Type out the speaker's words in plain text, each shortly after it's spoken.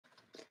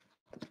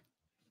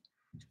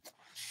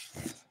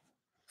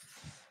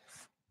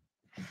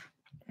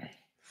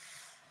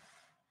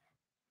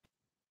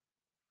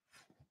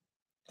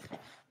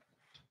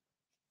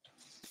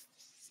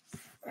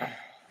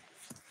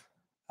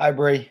Hi,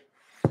 Bree.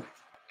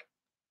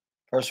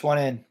 First one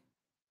in.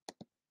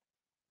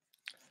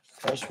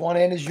 First one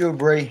in is you,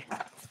 Bree. Here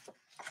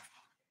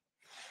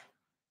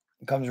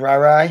comes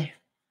Rai.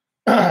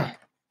 What's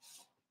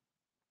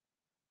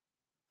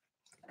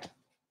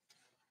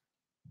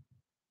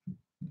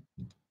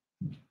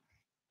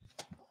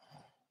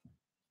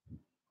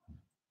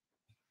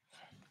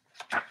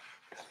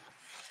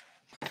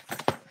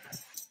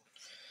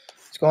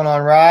going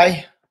on,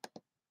 Rai?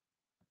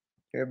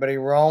 Everybody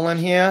rolling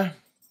here?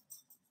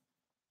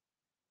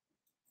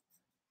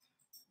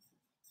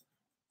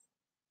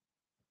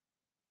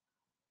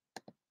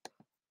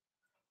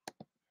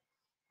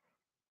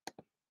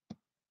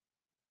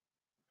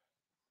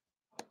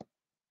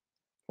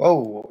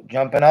 Whoa,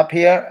 jumping up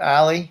here.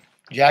 Allie,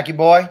 Jackie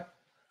boy.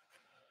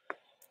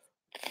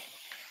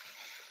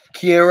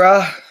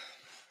 Kira.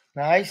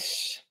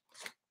 Nice.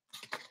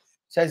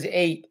 Says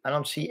 8. I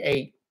don't see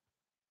 8.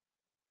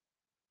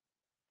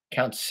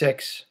 Count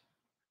 6.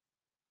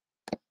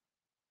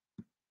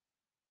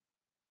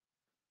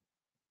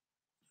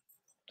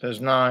 There's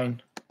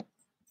 9.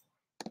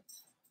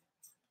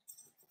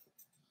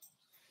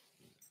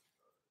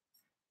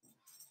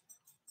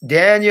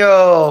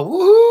 Daniel.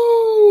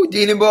 Woohoo!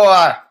 Dean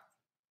boy.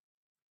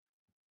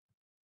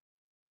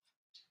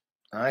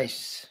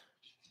 Nice.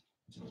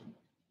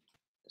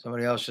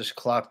 Somebody else just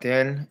clocked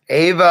in.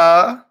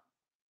 Ava.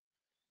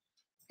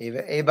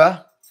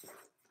 Ava.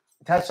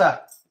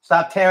 Tessa,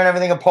 stop tearing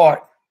everything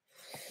apart.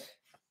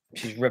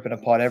 She's ripping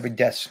apart every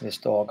desk, this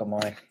dog of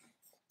mine.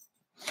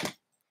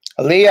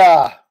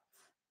 Aaliyah.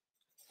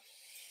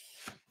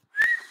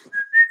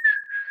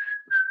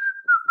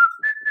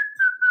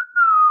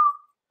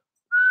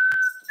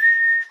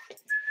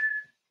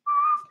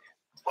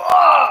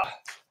 Oh!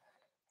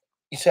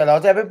 You say hello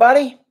to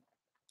everybody? You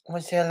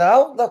want to say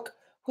hello? Look,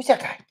 who's that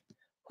guy?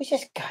 Who's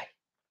this guy?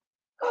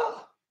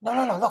 Oh,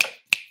 no, look.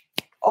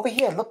 Over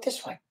here, look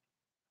this way.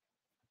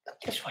 Look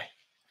this way.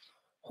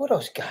 Who are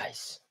those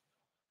guys?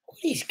 Who are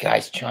these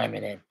guys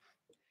chiming in?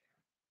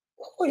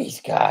 Who are these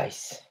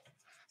guys?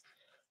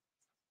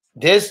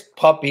 This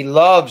puppy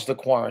loves the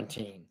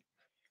quarantine.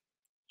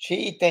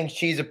 She thinks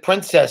she's a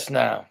princess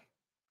now.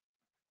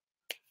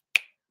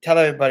 Tell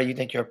everybody you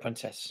think you're a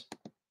princess.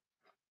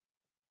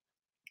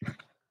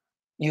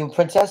 You a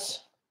princess?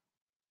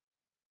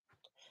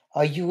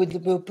 Are you a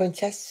little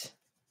princess?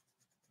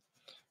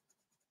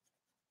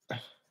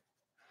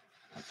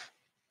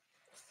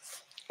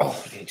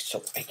 Oh, you're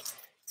so big.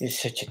 You're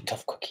such a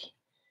tough cookie.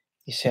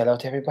 You say hello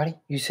to everybody?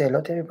 You say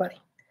hello to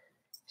everybody?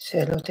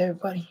 Say hello to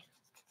everybody.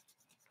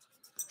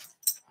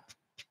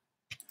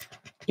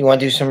 You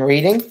want to do some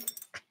reading?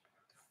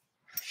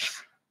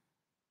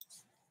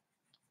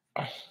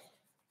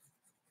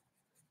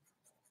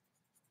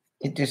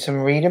 You do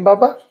some reading,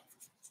 Bubba?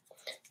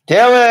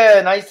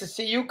 Dylan, nice to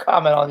see you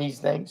comment on these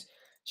things.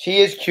 She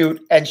is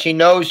cute, and she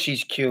knows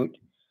she's cute,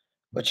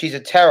 but she's a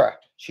terror.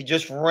 She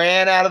just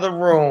ran out of the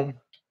room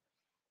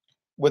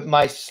with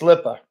my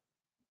slipper.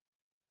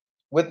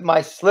 Pain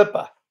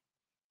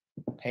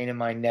in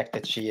my neck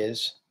that she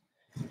is.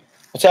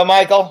 What's up,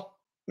 Michael?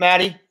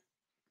 Maddie?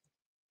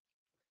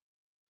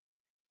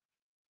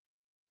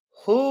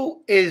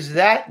 Who is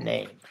that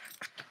name?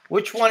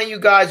 Which one of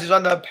you guys is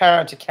on the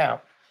parent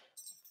account?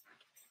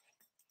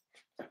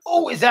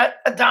 Oh, is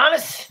that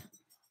Adonis?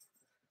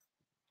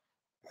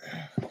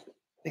 I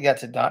think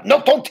that's Adonis.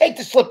 No, don't take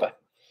the slipper.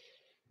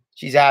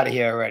 She's out of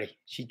here already.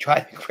 She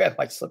tried to grab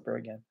my slipper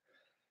again.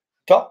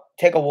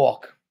 Take a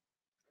walk.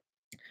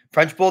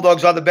 French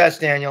Bulldogs are the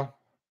best, Daniel.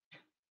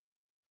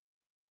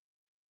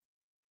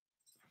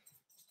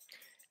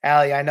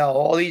 Allie, I know.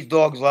 All these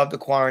dogs love the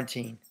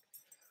quarantine.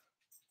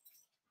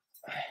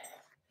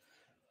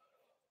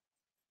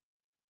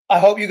 I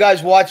hope you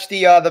guys watched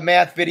the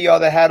math video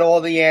that had all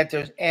the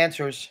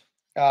answers.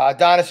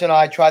 Adonis and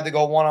I tried to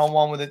go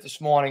one-on-one with it this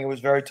morning. It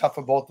was very tough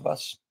for both of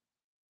us.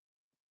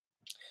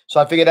 So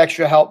I figured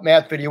extra help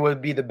math video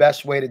would be the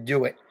best way to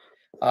do it.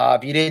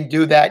 If you didn't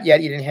do that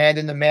yet, you didn't hand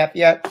in the math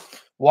yet,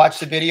 watch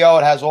the video.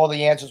 It has all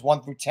the answers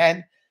 1 through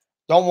 10.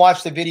 Don't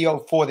watch the video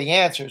for the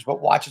answers,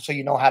 but watch it so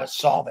you know how to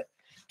solve it.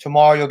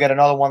 Tomorrow you'll get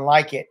another one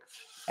like it,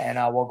 and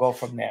we'll go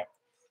from there.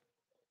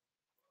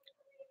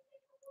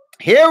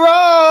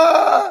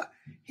 Hero!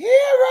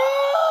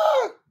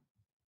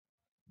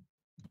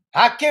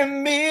 I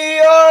can be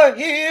a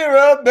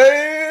hero,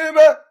 baby.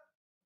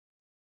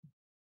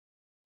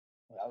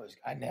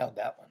 I nailed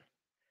that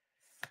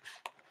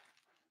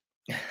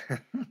one.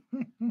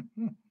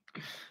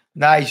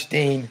 Nice,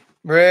 Dean.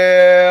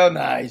 Real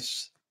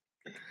nice.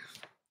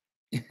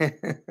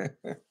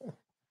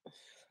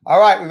 All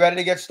right, we ready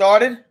to get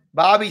started?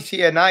 Bobby's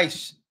here.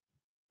 Nice.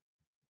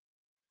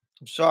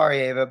 I'm sorry,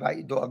 Ava, about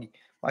your dog.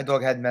 My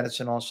dog had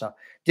medicine also.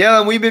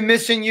 Dylan, we've been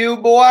missing you,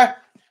 boy.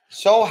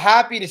 So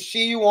happy to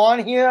see you on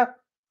here.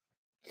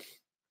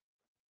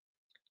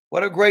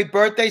 What a great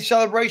birthday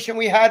celebration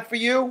we had for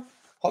you.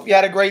 Hope you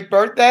had a great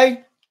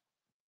birthday.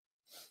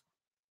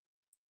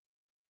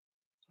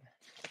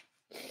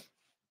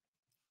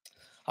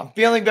 I'm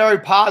feeling very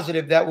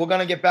positive that we're going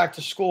to get back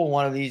to school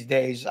one of these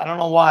days. I don't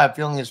know why. I'm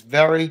feeling this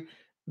very,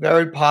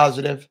 very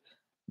positive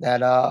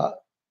that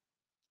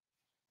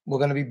we're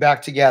going to be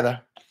back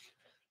together.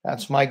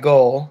 That's my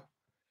goal.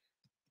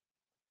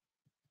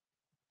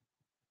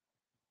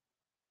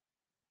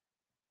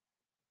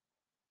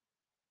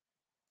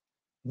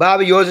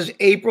 Bobby, yours is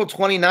April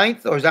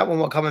 29th, or is that when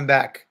we're coming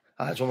back?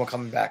 That's when we're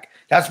coming back.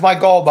 That's my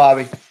goal,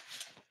 Bobby.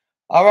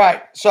 All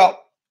right, so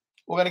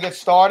we're going to get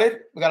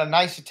started. We got a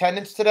nice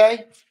attendance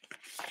today.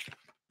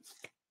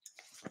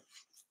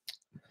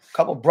 A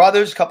couple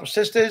brothers, a couple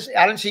sisters.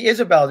 I didn't see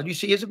Isabella. Did you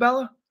see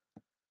Isabella?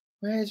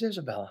 Where is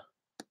Isabella?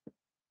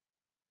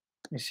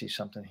 Let me see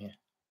something here.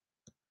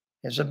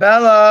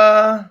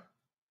 Isabella.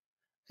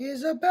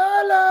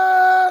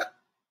 Isabella.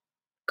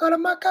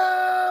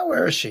 Karamaka.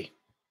 Where is she?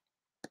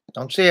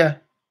 Don't see her.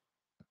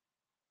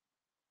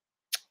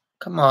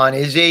 Come on,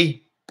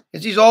 Izzy.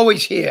 Izzy's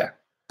always here.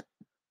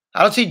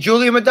 I don't see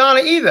Julia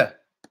Madonna either.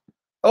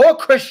 Or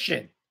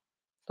Christian.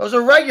 Those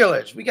are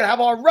regulars. We can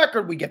have our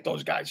record. We get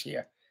those guys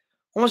here.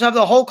 Almost have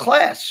the whole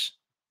class.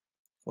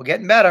 We're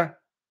getting better.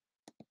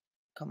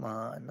 Come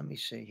on. Let me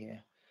see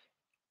here.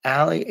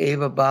 Allie,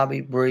 Ava,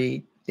 Bobby,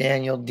 Bree,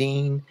 Daniel,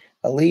 Dean,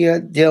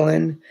 Aaliyah,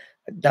 Dylan,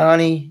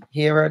 Donnie,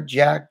 Hira,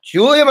 Jack.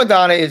 Julia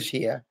Madonna is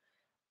here.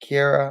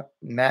 Kira,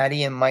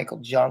 Maddie, and Michael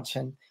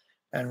Johnson,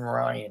 and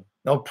Ryan.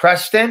 No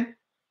Preston.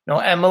 No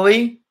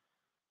Emily.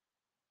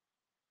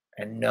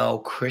 And no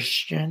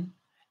Christian.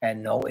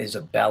 And no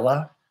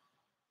Isabella.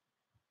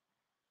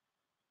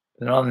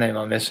 Another name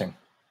I'm missing.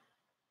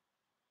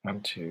 1,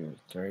 2,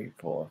 3,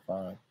 4,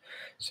 5,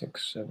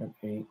 6, 7,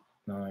 8,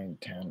 9,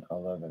 10,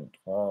 11,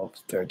 12,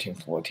 13,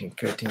 14,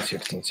 15,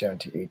 16,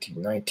 17,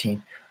 18,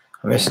 19.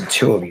 I'm missing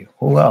 2 of you.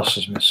 Who else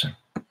is missing?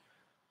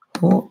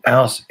 Who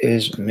else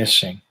is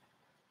missing?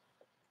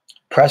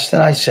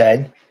 Preston, I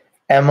said.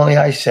 Emily,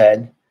 I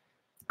said.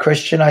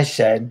 Christian, I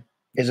said.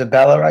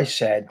 Isabella, I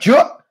said.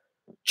 Julia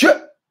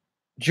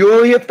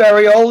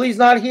Ferrioli's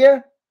not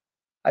here?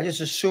 I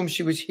just assumed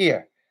she was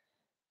here.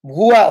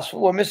 Who else?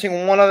 We're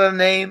missing one other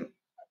name.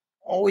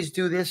 Always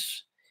do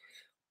this.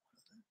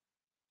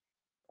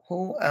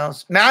 Who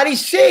else? Maddie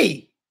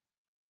C.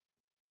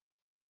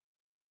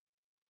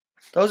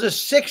 Those are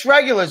 6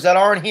 regulars that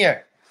aren't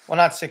here. Well,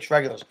 not 6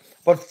 regulars,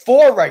 but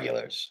 4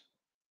 regulars.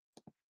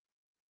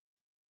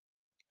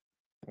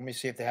 Let me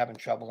see if they're having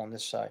trouble on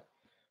this side.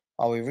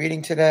 Are we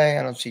reading today?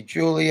 I don't see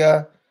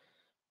Julia.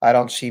 I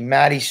don't see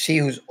Maddie C,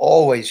 who's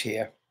always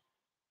here.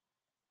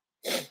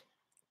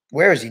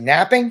 Where is he?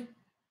 Napping?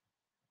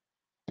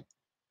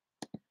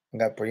 We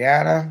got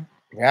Brianna.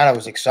 Brianna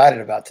was excited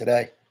about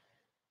today.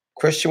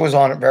 Christian was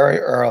on it very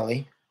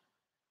early.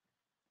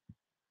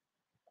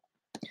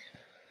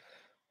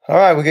 All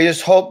right, we can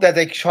just hope that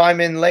they chime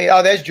in late.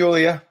 Oh, there's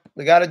Julia.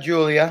 We got a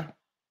Julia.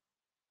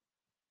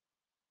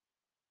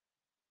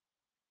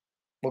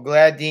 We're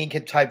glad Dean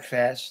can type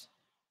fast.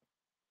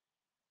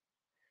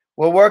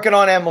 We're working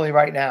on Emily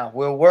right now.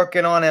 We're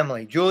working on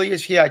Emily.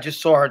 Julia's here. I just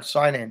saw her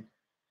sign in.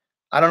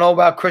 I don't know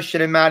about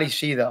Christian and Maddie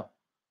C, though.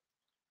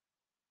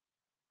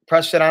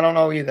 Preston, I don't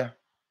know either.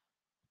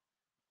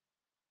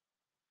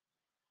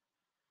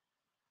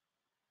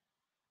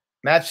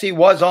 Matt C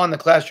was on the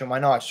classroom. I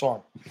know. I saw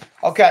him.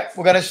 Okay,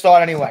 we're going to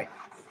start anyway.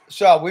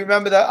 So we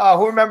remember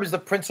who remembers the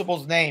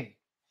principal's name?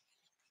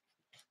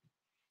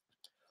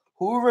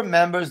 Who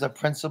remembers the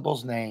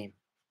principal's name?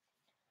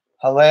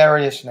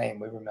 Hilarious name,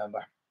 we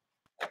remember.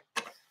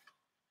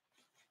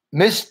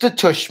 Mr.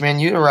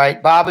 Tushman, you're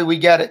right. Bobby, we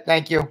get it.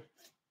 Thank you.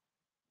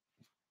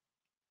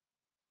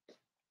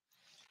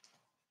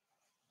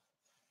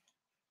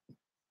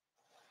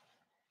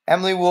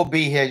 Emily will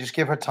be here. Just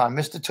give her time.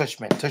 Mr.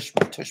 Tushman,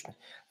 Tushman.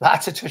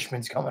 Lots of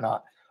Tushmans coming on.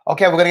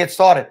 Okay, we're going to get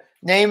started.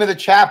 Name of the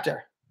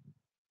chapter.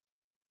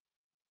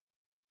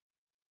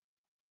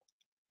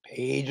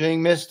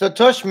 Paging Mr.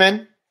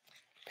 Tushman.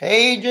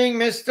 Paging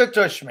Mr.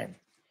 Tushman.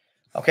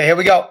 Okay, here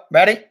we go.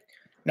 Ready?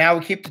 Now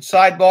we keep the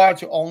sidebar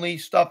to only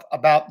stuff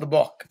about the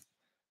book.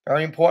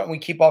 Very important we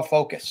keep our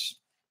focus.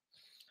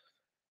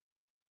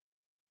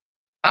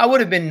 I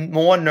would have been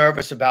more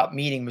nervous about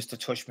meeting Mr.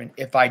 Tushman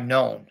if I'd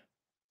known.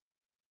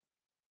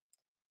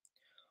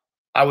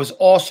 I was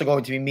also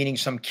going to be meeting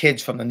some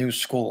kids from the new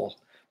school,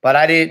 but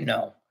I didn't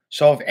know.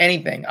 So if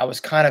anything, I was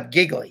kind of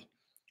giggly.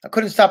 I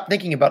couldn't stop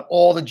thinking about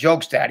all the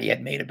jokes Daddy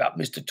had made about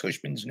Mr.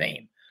 Tushman's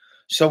name.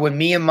 So when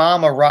me and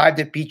Mom arrived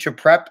at Beecher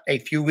Prep a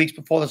few weeks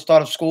before the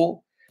start of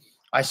school,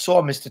 I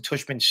saw Mr.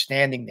 Tushman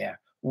standing there,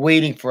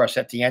 waiting for us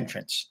at the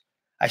entrance.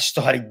 I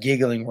started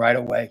giggling right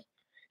away.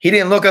 He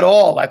didn't look at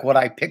all like what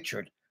I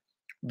pictured,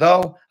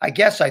 though I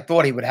guess I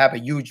thought he would have a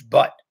huge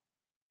butt,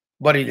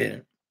 but he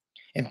didn't.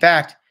 In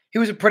fact, he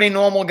was a pretty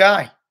normal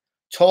guy.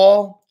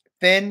 Tall,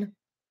 thin,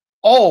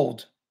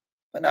 old,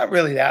 but not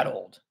really that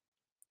old.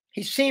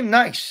 He seemed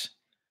nice.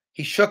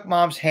 He shook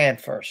Mom's hand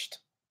first.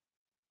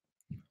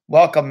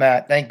 Welcome,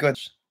 Matt. Thank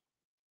goodness.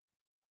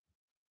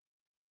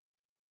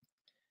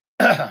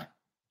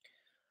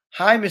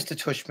 Hi, Mr.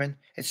 Tushman.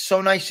 It's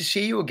so nice to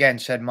see you again,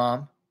 said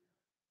Mom.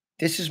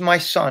 This is my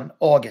son,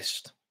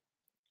 August.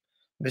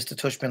 Mr.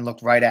 Tushman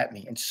looked right at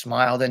me and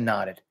smiled and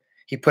nodded.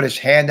 He put his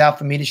hand out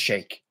for me to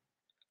shake.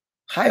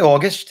 "Hi,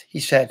 August," he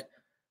said,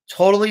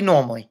 totally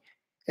normally.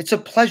 "It's a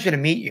pleasure to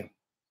meet you."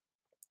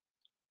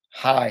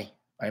 "Hi,"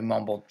 I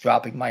mumbled,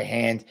 dropping my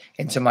hand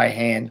into my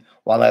hand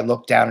while I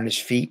looked down at his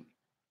feet.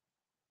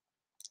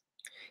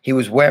 He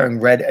was wearing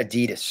red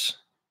Adidas.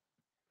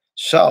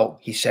 "So,"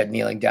 he said,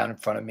 kneeling down in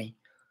front of me.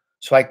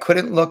 So I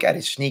couldn't look at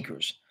his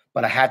sneakers,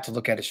 but I had to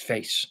look at his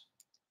face.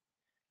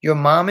 "Your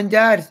mom and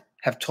dad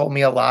have told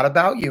me a lot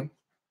about you."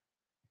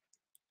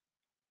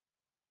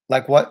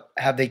 "Like what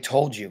have they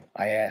told you?"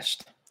 I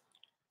asked.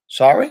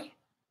 "Sorry?"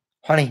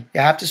 "Honey,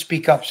 you have to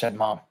speak up," said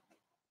Mom.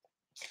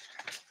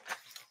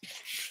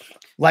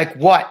 "Like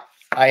what?"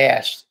 I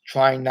asked,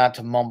 trying not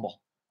to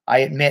mumble. I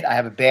admit I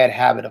have a bad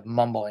habit of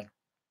mumbling.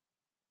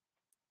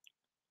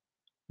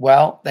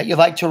 "Well, that you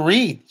like to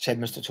read," said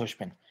Mr.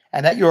 Tushman,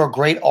 "and that you're a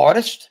great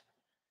artist."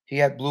 He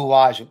had blue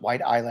eyes with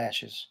white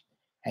eyelashes.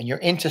 "And you're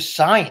into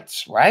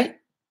science, right?"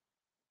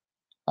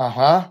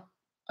 "Uh-huh,"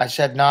 I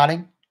said,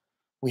 nodding.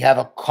 "We have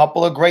a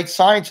couple of great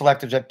science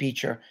electives at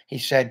Beecher," he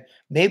said.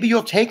 "Maybe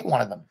you'll take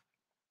one of them."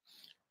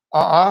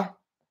 "Uh-uh,"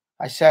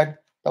 I said,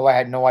 though I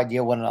had no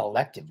idea what an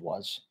elective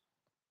was.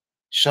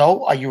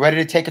 "So, are you ready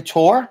to take a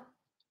tour?"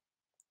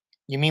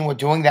 "You mean we're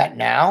doing that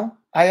now?"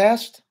 I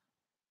asked.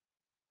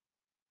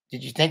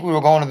 "Did you think we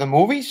were going to the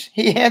movies?"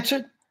 he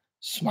answered,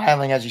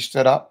 smiling as he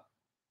stood up.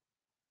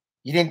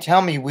 "You didn't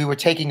tell me we were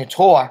taking a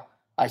tour,"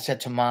 I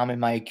said to Mom in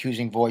my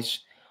accusing voice.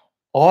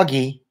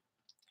 "Augie,"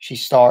 she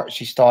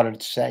started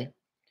to say.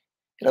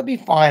 "It'll be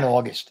fine,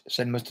 August,"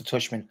 said Mr.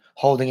 Tushman,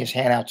 holding his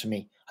hand out to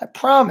me. "I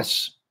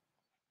promise."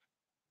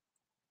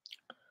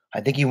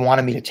 I think he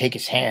wanted me to take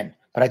his hand,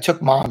 but I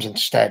took Mom's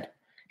instead.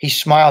 He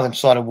smiled and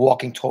started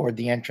walking toward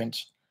the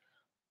entrance.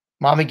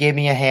 Mommy gave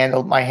me my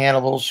hand a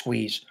little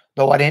squeeze,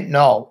 though I didn't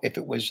know if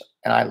it was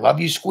an "I love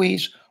you"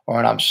 squeeze or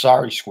an "I'm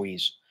sorry"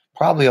 squeeze.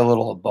 Probably a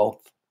little of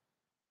both.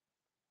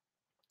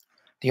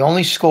 The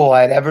only school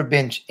I had ever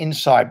been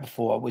inside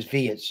before was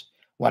Via's,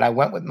 when I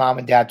went with Mom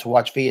and Dad to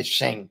watch Via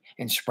sing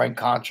in spring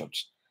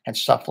concerts and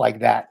stuff like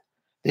that.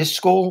 This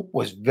school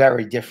was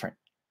very different.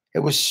 It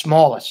was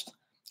smallest,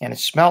 and it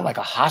smelled like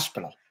a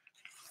hospital.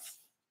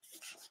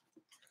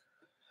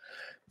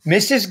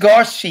 Mrs.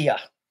 Garcia.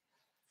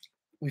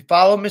 We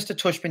followed Mr.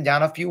 Tushman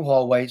down a few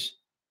hallways.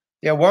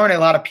 There weren't a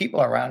lot of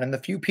people around, and the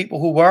few people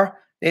who were,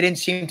 they didn't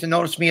seem to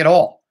notice me at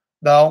all,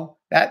 though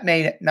that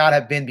may not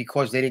have been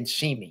because they didn't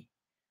see me.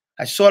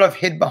 I sort of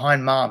hid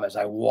behind Mom as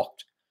I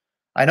walked.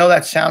 I know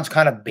that sounds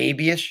kind of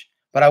babyish,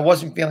 but I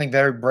wasn't feeling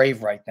very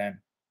brave right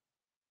then.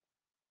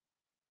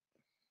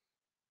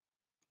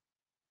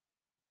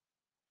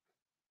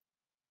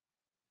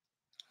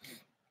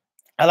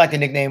 I like the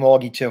nickname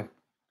Augie too.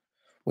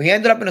 We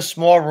ended up in a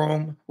small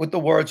room with the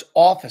words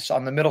 "office"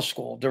 on the middle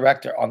school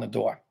director on the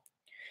door.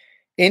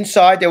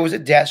 Inside, there was a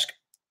desk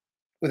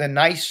with a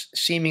nice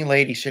seeming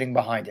lady sitting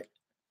behind it.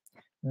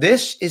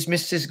 "This is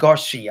Mrs.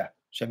 Garcia,"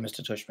 said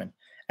Mr. Tushman,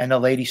 and the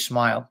lady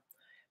smiled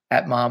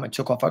at Mom and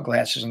took off her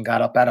glasses and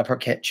got up out of her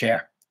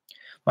chair.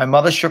 My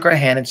mother shook her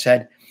hand and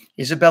said,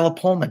 "Isabella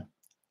Pullman,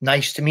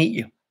 nice to meet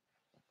you."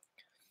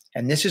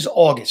 "And this is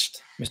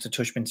August," Mr.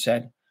 Tushman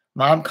said.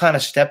 Mom kind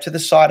of stepped to the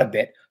side a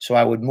bit so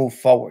I would move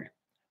forward.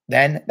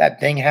 Then that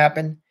thing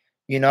happened,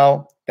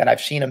 that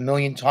I've seen a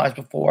million times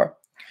before.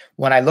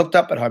 When I looked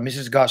up at her,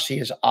 Mrs.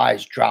 Garcia's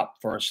eyes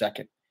dropped for a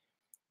second.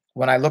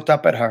 When I looked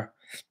up at her,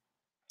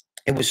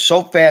 it was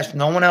so fast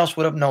no one else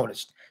would have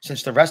noticed,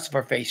 since the rest of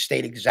her face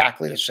stayed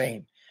exactly the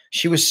same.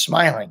 She was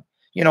smiling.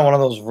 One of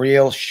those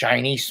real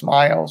shiny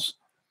smiles.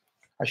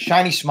 A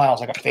shiny smile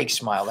is like a fake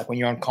smile, like when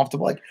you're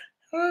uncomfortable, like,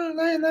 "Oh,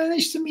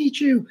 nice to meet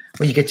you."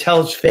 When you could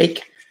tell it's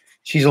fake,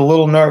 she's a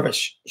little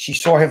nervous. She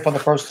saw him for the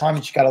first time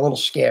and she got a little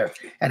scared.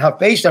 And her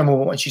face started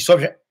moving when she saw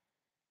him,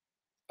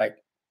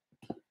 like,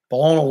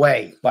 blown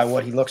away by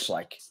what he looks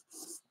like.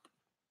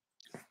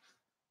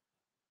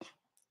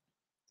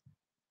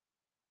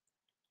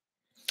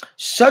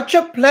 "Such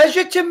a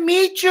pleasure to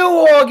meet you,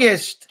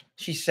 August,"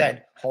 she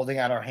said, holding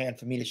out her hand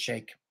for me to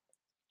shake.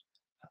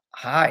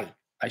 "Hi,"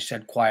 I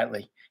said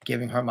quietly,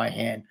 giving her my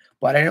hand,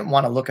 but I didn't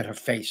want to look at her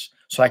face,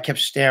 so I kept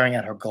staring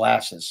at her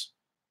glasses,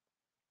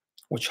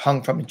 which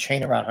hung from a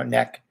chain around her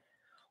neck.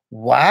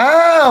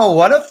 "Wow,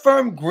 what a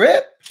firm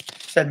grip,"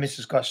 said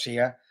Mrs.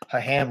 Garcia. Her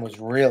hand was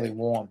really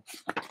warm.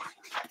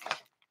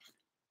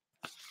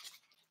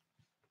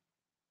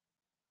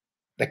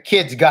 "The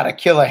kid's got a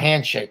killer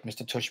handshake,"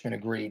 Mr. Tushman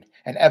agreed,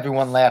 and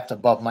everyone laughed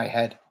above my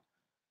head.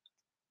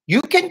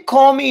 "You can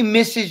call me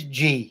Mrs.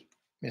 G,"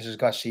 Mrs.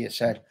 Garcia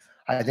said.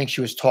 I think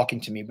she was talking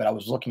to me, but I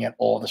was looking at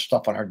all the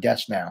stuff on her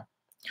desk now.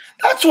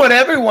 "That's what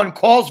everyone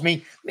calls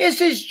me,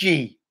 Mrs.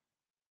 G."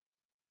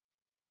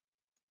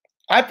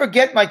 "I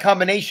forget my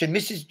combination.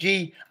 Mrs.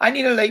 G, I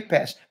need a late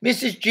pass.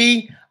 Mrs.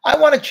 G, I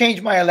want to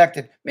change my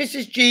elective.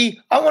 Mrs. G,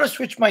 I want to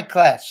switch my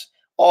class.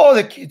 All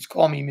the kids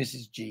call me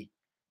Mrs. G."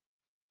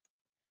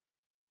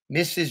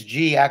 "Mrs.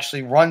 G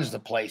actually runs the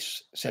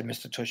place," said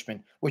Mr.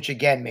 Tushman, which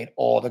again made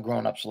all the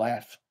grown-ups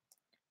laugh.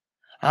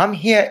 "I'm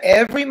here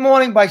every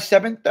morning by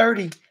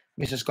 7:30.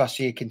 Mrs.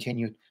 Garcia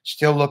continued,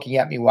 still looking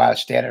at me while I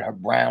stared at her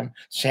brown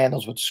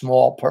sandals with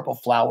small purple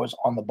flowers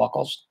on the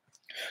buckles.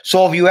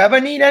 So if you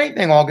ever need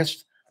anything,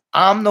 August,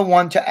 I'm the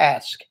one to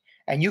ask,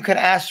 and you can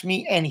ask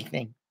me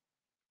anything.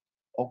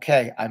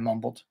 Okay, I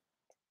mumbled.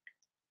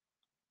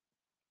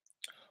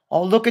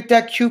 Oh, look at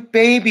that cute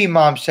baby,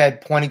 Mom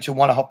said, pointing to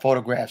one of her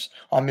photographs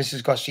on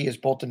Mrs. Garcia's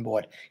bulletin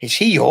board. Is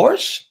he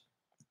yours?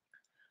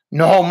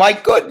 No, my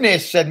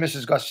goodness, said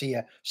Mrs.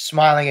 Garcia,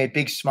 smiling a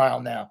big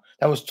smile now.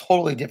 That was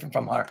totally different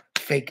from her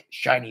fake,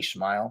 shiny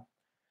smile.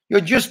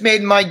 You just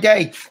made my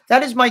day.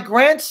 That is my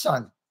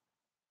grandson.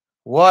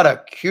 What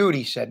a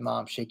cutie, said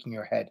Mom, shaking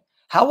her head.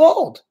 How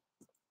old?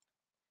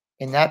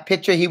 In that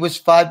picture, he was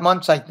 5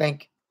 months, I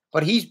think.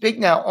 But he's big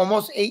now,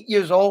 almost 8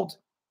 years old.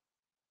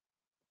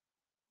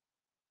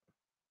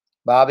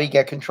 Bobby,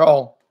 get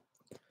control.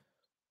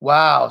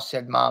 Wow,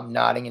 said Mom,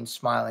 nodding and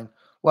smiling.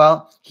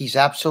 Well, he's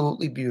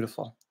absolutely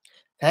beautiful.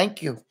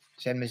 Thank you,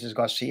 said Mrs.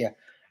 Garcia,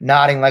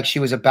 nodding like she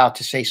was about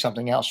to say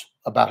something else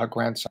about her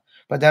grandson.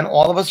 But then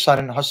all of a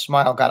sudden, her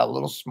smile got a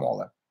little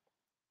smaller.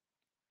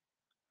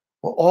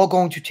 We're all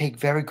going to take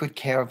very good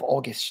care of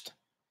August,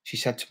 she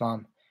said to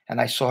Mom, and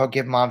I saw her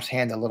give Mom's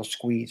hand a little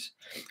squeeze.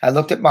 I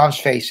looked at Mom's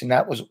face, and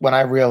that was when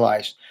I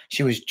realized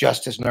she was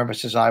just as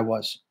nervous as I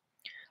was.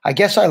 I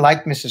guess I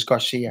liked Mrs.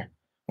 Garcia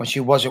when she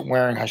wasn't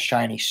wearing her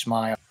shiny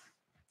smile.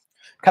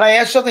 Can I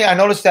ask something? I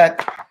noticed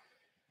that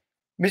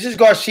Mrs.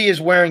 Garcia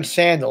is wearing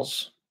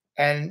sandals,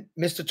 and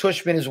Mr.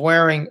 Tushman is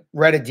wearing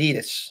red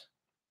Adidas.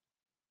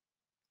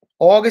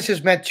 August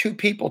has met 2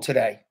 people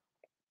today,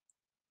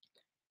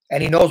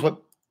 and he knows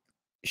what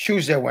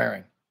shoes they're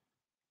wearing.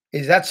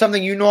 Is that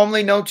something you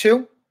normally know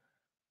too?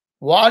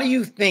 Why do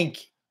you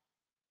think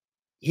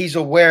he's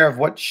aware of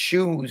what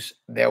shoes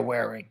they're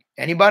wearing?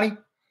 Anybody?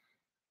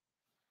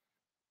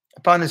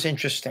 I found this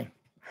interesting.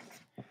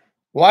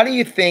 Why do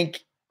you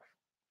think,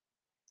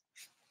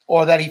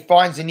 or that he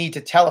finds the need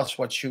to tell us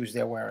what shoes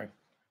they're wearing?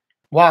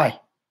 Why?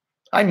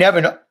 I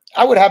never know.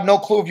 I would have no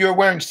clue if you were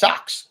wearing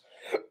socks.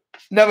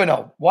 Never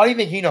know. Why do you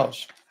think he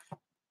knows?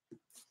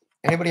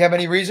 Anybody have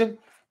any reason?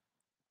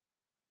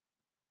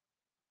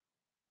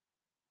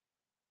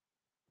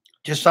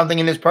 Just something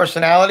in his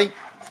personality?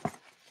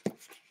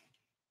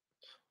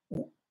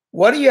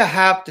 What do you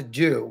have to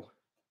do?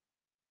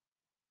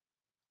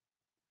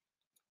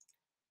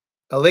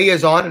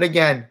 Aaliyah's on it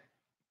again.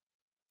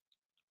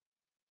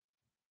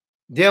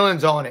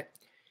 Dylan's on it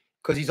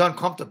because he's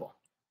uncomfortable.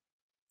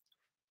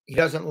 He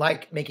doesn't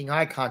like making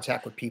eye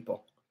contact with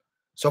people.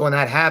 So when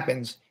that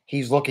happens,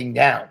 he's looking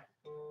down.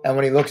 And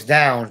when he looks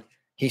down,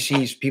 he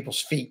sees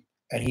people's feet,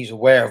 and he's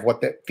aware of what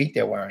the feet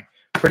they're wearing.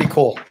 Pretty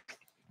cool.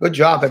 Good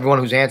job, everyone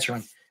who's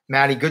answering.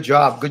 Maddie, good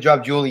job. Good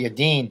job, Julia.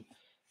 Dean.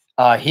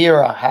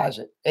 Hira has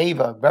it.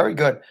 Ava, very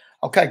good.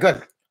 Okay,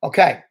 good.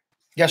 Okay.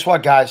 Guess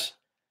what, guys?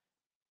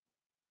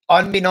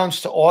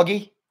 Unbeknownst to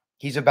Augie,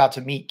 he's about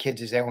to meet kids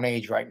his own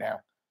age right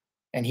now,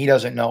 and he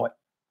doesn't know it.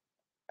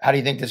 How do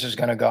you think this is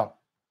going to go?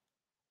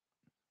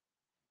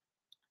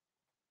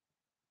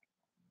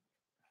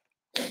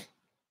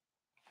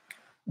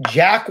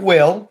 Jack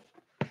Will,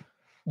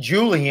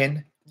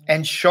 Julian,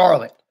 and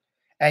Charlotte.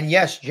 And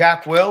yes,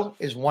 Jack Will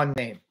is one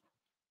name.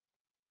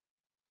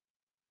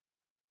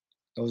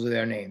 Those are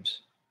their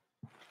names.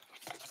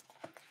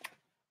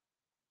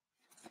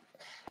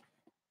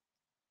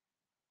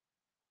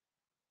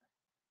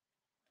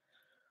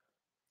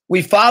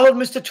 We followed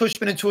Mr.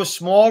 Tushman into a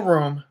small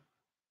room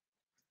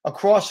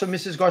across from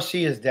Mrs.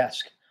 Garcia's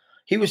desk.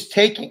 He was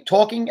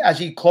talking as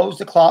he closed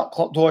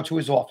the door to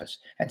his office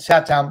and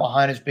sat down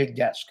behind his big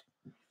desk,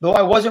 though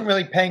I wasn't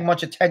really paying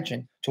much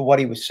attention to what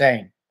he was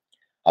saying.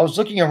 I was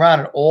looking around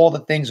at all the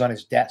things on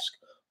his desk.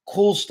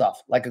 Cool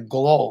stuff like a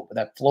globe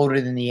that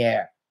floated in the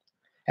air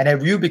and a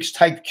Rubik's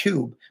type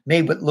cube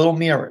made with little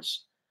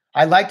mirrors.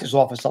 I liked his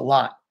office a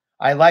lot.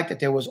 I liked that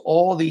there was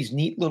all these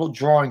neat little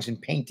drawings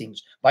and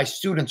paintings by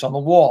students on the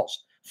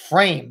walls,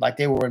 framed like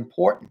they were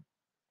important.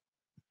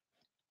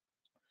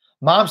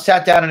 Mom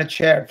sat down in a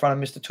chair in front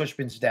of Mr.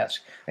 Tushman's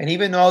desk, and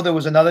even though there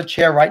was another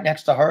chair right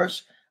next to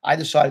hers, I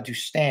decided to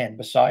stand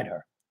beside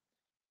her.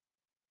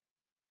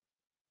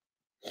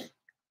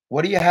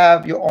 What do you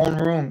have your own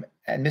room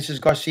and Mrs.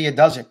 Garcia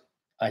doesn't?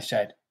 I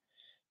said.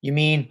 You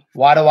mean,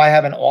 why do I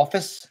have an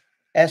office?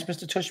 Asked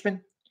Mr. Tushman.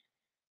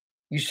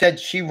 You said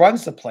she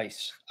runs the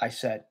place, I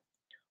said.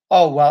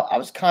 Oh, well, I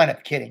was kind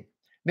of kidding.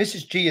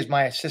 Mrs. G is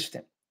my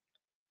assistant.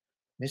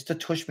 Mr.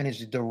 Tushman is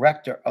the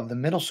director of the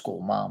middle school,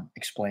 Mom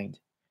explained.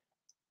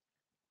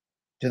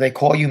 Do they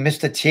call you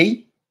Mr.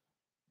 T?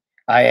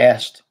 I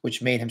asked,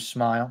 which made him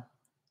smile.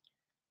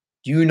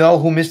 Do you know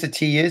who Mr.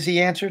 T is?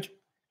 He answered.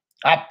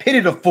 I pity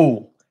the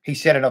fool, he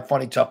said in a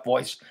funny, tough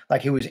voice,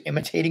 like he was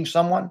imitating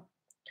someone.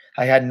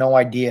 I had no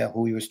idea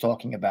who he was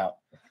talking about.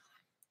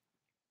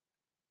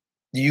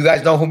 Do you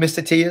guys know who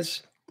Mr. T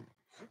is?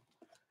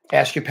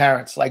 Ask your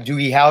parents, like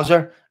Doogie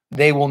Howser.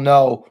 They will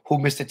know who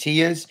Mr.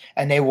 T is,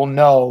 and they will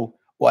know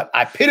what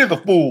I pity the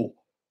fool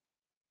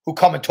who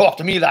come and talk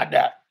to me like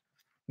that.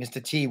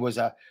 Mr. T was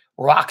a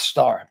rock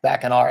star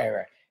back in our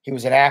era. He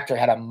was an actor,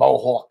 had a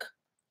mohawk.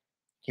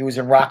 He was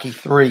in Rocky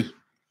 3.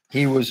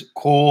 He was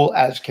cool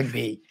as can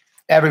be.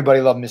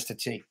 Everybody loved Mr.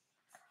 T.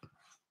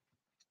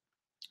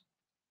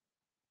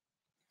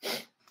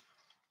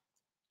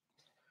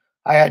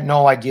 I had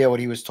no idea what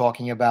he was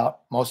talking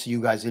about. Most of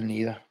you guys didn't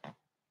either.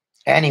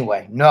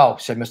 Anyway, no,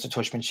 said Mr.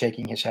 Tushman,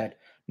 shaking his head.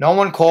 No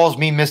one calls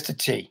me Mr.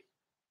 T.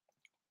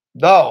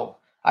 Though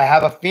I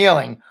have a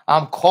feeling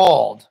I'm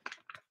called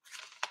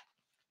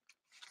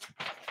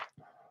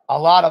a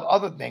lot of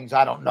other things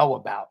I don't know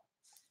about.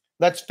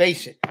 Let's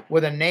face it,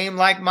 with a name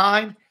like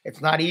mine,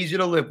 it's not easy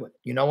to live with.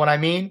 You know what I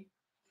mean?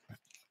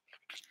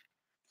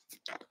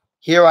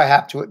 Here I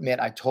have to admit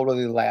I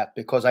totally laughed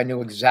because I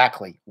knew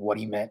exactly what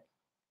he meant.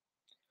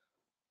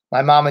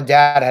 My mom and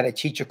dad had a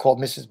teacher called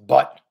Mrs.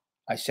 Butt,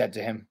 I said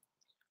to him.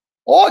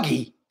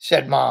 Augie,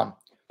 said Mom,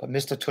 but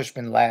Mr.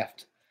 Tushman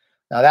laughed.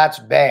 Now that's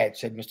bad,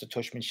 said Mr.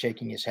 Tushman,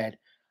 shaking his head.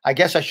 I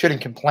guess I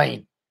shouldn't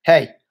complain.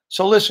 Hey,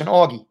 so listen,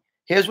 Augie,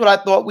 here's what I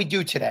thought we'd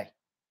do today.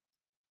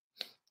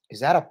 Is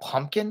that a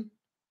pumpkin?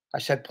 I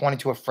said, pointing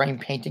to a frame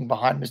painting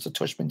behind Mr.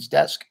 Tushman's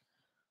desk.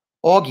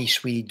 Augie,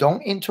 sweetie,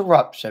 don't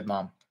interrupt, said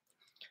Mom.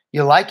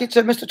 You like it,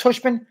 said Mr.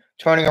 Tushman,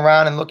 turning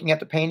around and looking at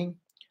the painting.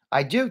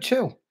 I do,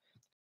 too.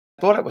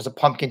 I thought it was a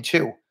pumpkin,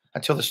 too,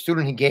 until the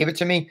student who gave it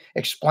to me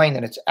explained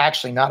that it's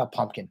actually not a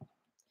pumpkin.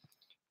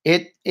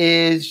 It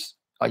is,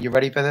 are you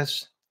ready for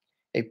this?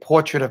 A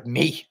portrait of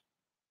me.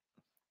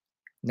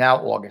 Now,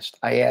 August,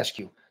 I ask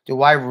you,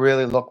 do I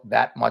really look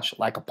that much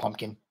like a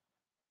pumpkin?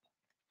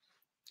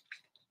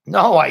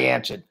 No, I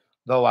answered,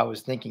 though I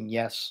was thinking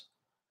yes.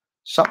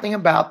 Something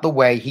about the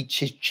way his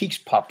cheeks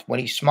puffed when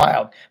he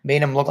smiled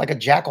made him look like a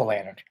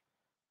jack-o'-lantern.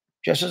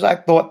 Just as I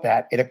thought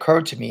that, it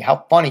occurred to me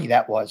how funny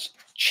that was.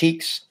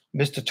 Cheeks,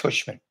 Mr.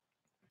 Tushman.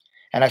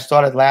 And I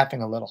started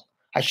laughing a little.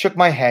 I shook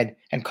my head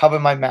and covered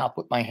my mouth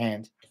with my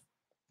hand.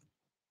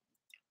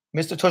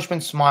 Mr.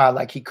 Tushman smiled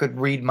like he could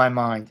read my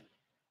mind.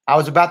 I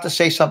was about to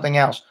say something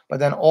else, but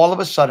then all of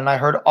a sudden I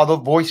heard other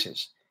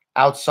voices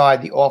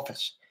outside the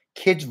office.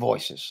 Kids'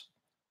 voices.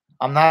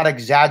 I'm not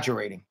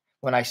exaggerating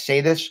when I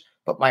say this,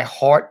 but my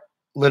heart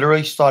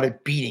literally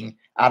started beating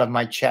out of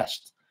my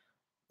chest,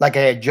 like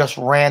I had just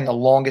ran the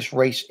longest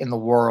race in the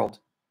world.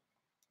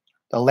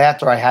 The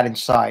laughter I had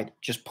inside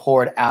just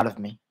poured out of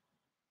me.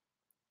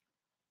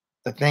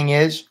 The thing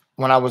is,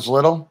 when I was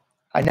little,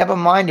 I never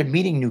minded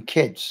meeting new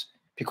kids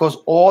because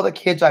all the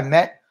kids I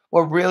met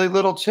were really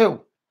little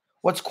too.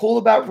 What's cool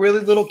about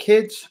really little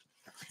kids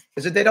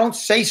is that they don't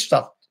say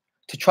stuff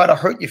to try to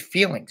hurt your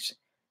feelings,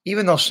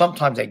 even though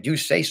sometimes they do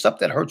say stuff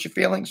that hurts your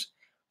feelings,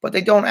 but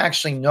they don't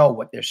actually know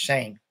what they're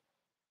saying.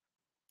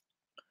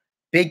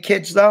 Big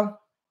kids, though,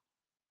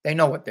 they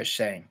know what they're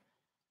saying,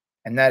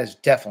 and that is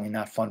definitely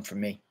not fun for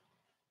me.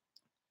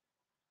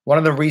 One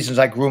of the reasons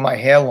I grew my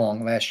hair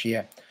long last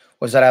year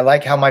was that I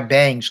like how my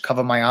bangs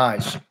cover my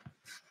eyes.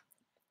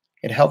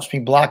 It helps me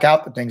block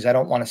out the things I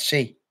don't want to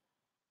see.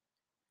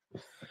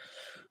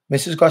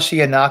 Mrs.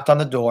 Garcia knocked on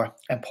the door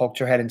and poked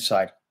her head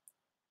inside.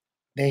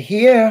 They're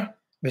here,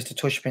 Mr.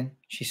 Tushman,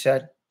 she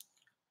said.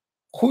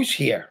 Who's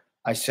here?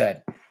 I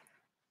said.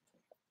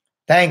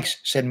 Thanks,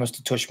 said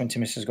Mr. Tushman to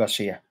Mrs.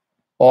 Garcia.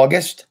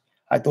 August,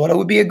 I thought it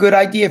would be a good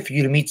idea for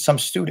you to meet some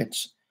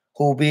students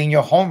who will be in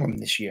your homeroom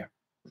this year.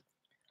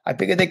 I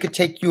figured they could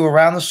take you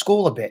around the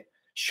school a bit,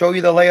 show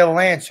you the lay of the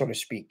land, so to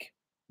speak.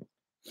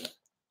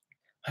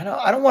 I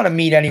don't want to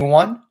meet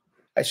anyone,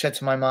 I said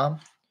to my mom.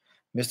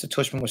 Mr.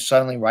 Tushman was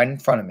suddenly right in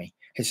front of me,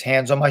 his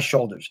hands on my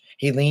shoulders.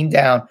 He leaned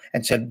down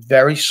and said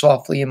very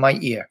softly in my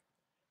ear,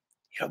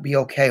 It'll be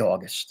okay,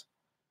 August.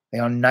 They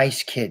are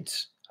nice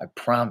kids, I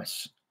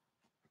promise.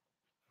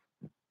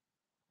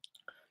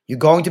 You're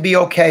going to be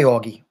okay,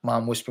 Augie,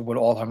 Mom whispered with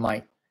all her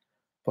might.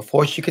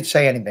 Before she could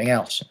say anything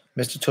else,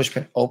 Mr.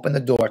 Tushman opened the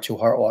door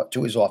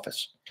to his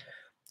office.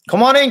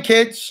 Come on in,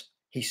 kids,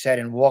 he said,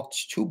 and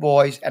walked 2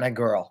 boys and a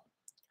girl.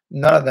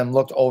 None of them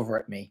looked over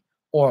at me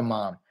or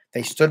Mom.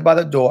 They stood by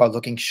the door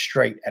looking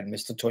straight at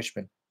Mr.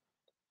 Tushman,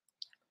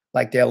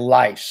 like their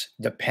lives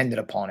depended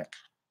upon it.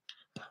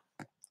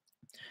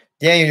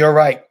 Daniel, you're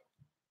right.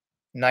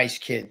 Nice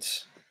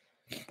kids.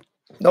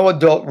 No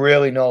adult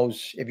really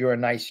knows if you're a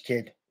nice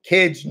kid.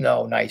 Kids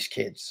know nice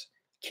kids.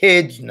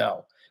 Kids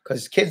know.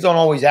 Because kids don't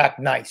always act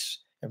nice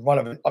in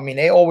front of,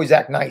 they always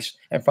act nice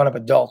in front of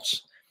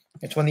adults.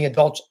 It's when the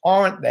adults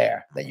aren't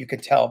there that you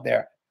could tell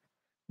they're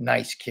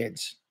nice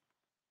kids.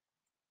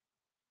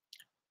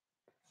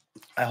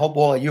 I hope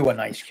all of you are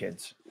nice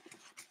kids.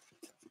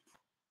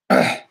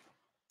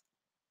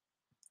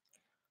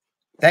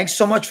 Thanks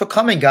so much for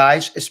coming,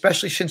 guys,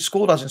 especially since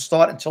school doesn't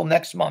start until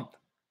next month,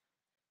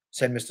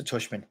 said Mr.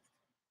 Tushman.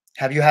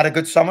 Have you had a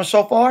good summer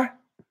so far?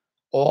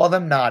 All of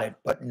them nodded,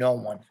 but no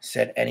one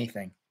said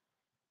anything.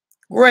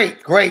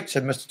 Great, great,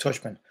 said Mr.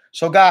 Tushman.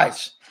 So,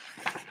 guys,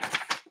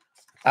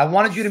 I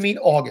wanted you to meet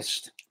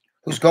August,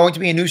 who's going to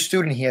be a new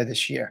student here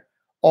this year.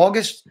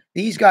 August,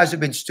 these guys have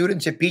been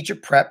students at Beecher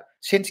Prep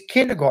since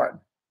kindergarten.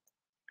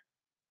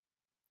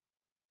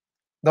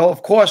 Though,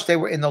 of course, they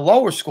were in the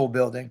lower school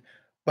building,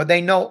 but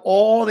they know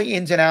all the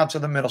ins and outs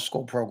of the middle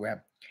school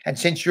program. And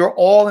since you're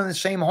all in the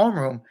same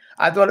homeroom,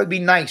 I thought it'd be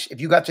nice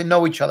if you got to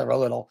know each other a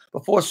little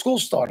before school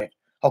started.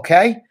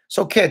 Okay?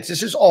 So, kids,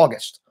 this is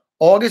August.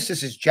 August,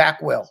 this is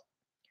Jack Will.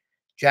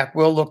 Jack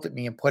Will looked at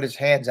me and put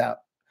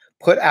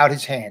out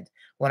his hand.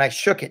 When I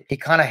shook it, he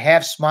kind of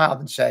half smiled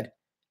and said,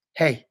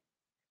 "Hey,"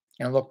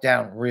 and looked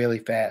down really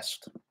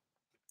fast.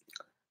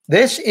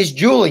 "This is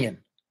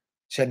Julian,"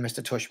 said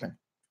Mr. Tushman.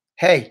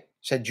 "Hey,"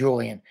 said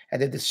Julian, and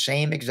did the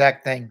same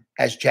exact thing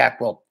as Jack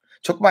Will.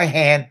 Took my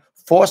hand,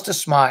 forced a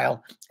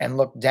smile, and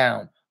looked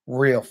down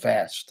real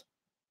fast.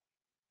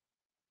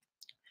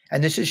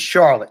 "And this is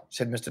Charlotte,"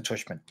 said Mr.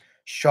 Tushman.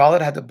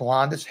 Charlotte had the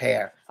blondest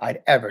hair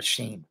I'd ever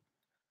seen.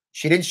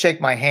 She didn't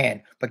shake my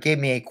hand, but gave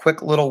me a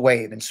quick little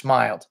wave and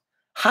smiled.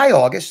 "Hi,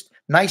 August.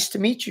 Nice to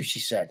meet you," she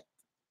said.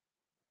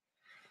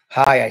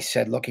 "Hi," I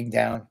said, looking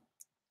down.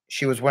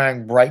 She was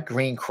wearing bright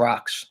green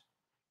Crocs.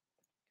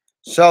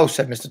 "So,"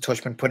 said Mr.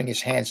 Tushman, putting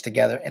his hands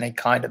together in a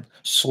kind of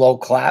slow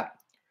clap,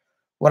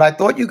 "what I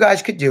thought you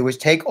guys could do is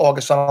take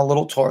August on a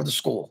little tour of the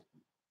school.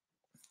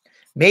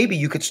 Maybe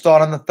you could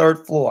start on the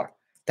 3rd floor.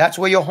 That's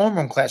where your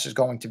homeroom class is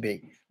going to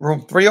be.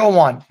 Room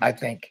 301, I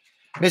think.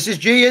 Mrs.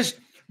 G is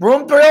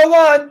room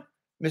 301.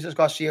 Mrs.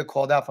 Garcia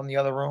called out from the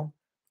other room.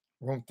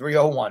 Room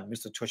 301,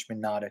 Mr. Tushman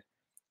nodded.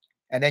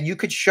 "And then you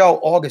could show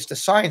August the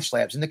science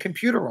labs in the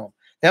computer room.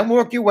 Then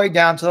work your way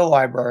down to the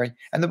library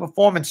and the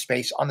performance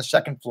space on the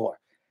 2nd floor.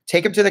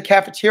 Take him to the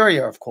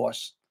cafeteria, of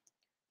course."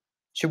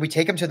 "Should we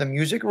take him to the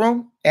music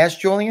room?" asked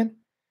Julian.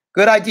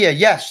 "Good idea,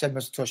 yes," said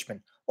Mr.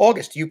 Tushman.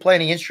 "August, do you play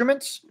any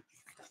instruments?"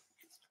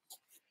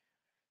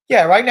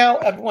 "Yeah, right now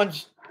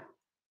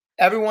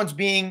everyone's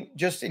being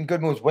just in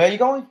good moods. Where are you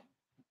going?"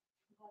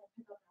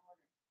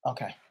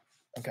 Okay.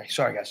 Okay.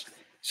 Sorry, guys.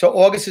 So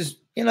August is,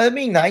 they're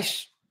being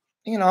nice.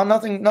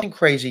 Nothing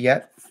crazy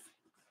yet.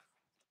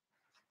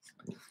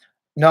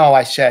 "No,"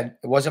 I said,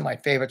 "it wasn't my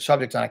favorite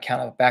subject on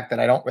account of the fact that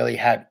I don't really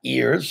have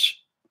ears."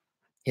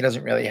 He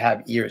doesn't really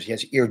have ears. He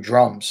has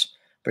eardrums,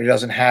 but he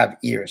doesn't have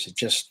ears. It's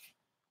just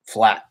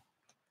flat.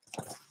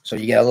 So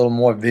you get a little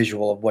more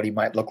visual of what he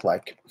might look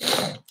like.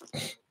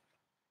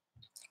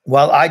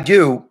 "Well, I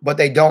do, but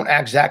they don't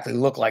exactly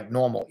look like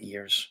normal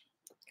ears."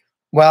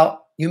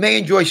 "Well, you may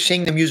enjoy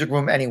seeing the music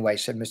room anyway,"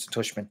 said Mr.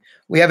 Tushman.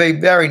 "We have a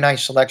very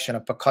nice selection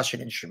of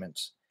percussion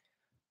instruments."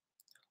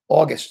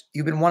 "August,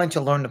 you've been wanting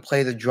to learn to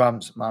play the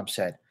drums," Mom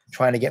said,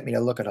 trying to get me to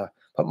look at her,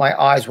 but my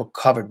eyes were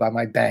covered by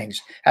my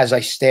bangs as I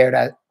stared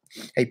at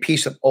a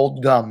piece of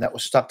old gum that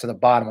was stuck to the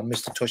bottom of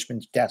Mr.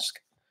 Tushman's desk.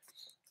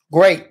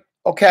 "Great.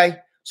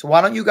 Okay. So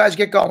why don't you guys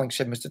get going?"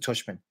 said Mr.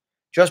 Tushman.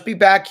 "Just be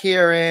back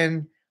here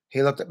in,"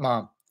 he looked at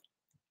Mom,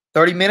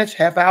 30 minutes,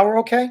 half hour,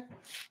 okay?"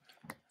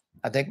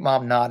 I think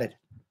Mom nodded.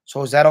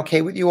 "So is that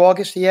okay with you,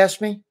 August?" he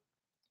asked me.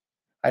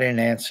 I didn't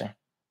answer.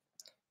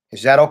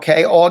 "Is that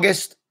okay,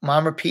 August?"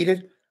 Mom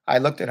repeated. I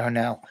looked at her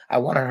now. I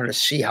wanted her to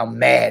see how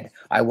mad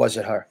I was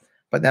at her.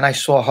 But then I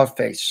saw her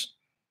face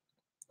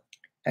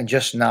and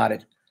just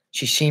nodded.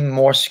 She seemed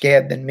more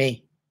scared than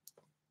me.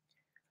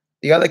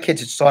 The other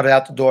kids had started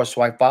out the door,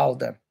 so I followed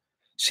them.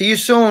 "See you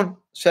soon,"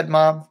 said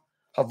Mom,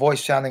 her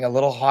voice sounding a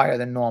little higher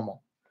than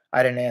normal.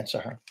 I didn't answer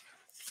her.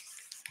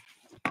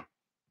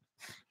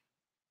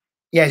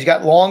 Yeah, he's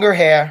got longer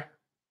hair.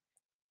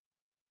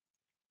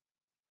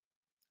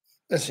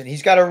 Listen,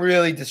 he's got a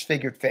really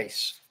disfigured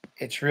face.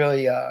 It's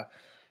really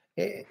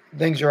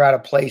things are out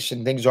of place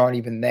and things aren't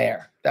even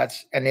there.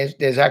 And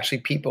there's actually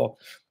people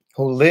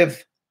who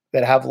live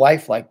that have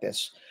life like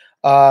this.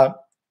 What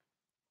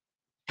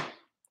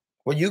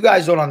you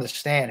guys don't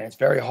understand, and it's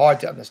very hard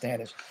to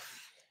understand, is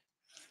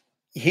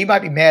he might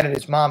be mad at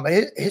his mom, but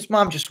his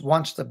mom just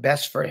wants the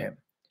best for him.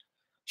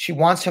 She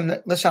wants him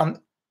to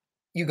listen.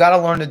 You got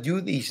to learn to do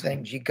these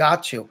things. You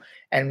got to.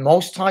 And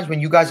most times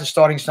when you guys are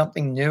starting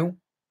something new,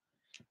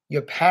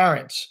 your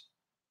parents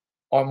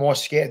are more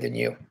scared than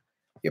you.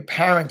 Your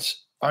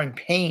parents are in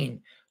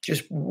pain,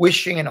 just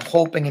wishing and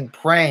hoping and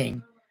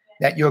praying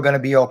that you're going to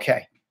be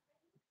okay.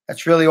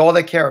 That's really all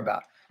they care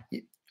about.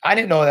 I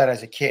didn't know that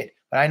as a kid,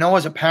 but I know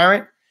as a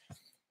parent,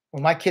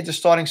 when my kids are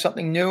starting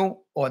something new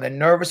or they're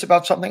nervous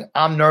about something,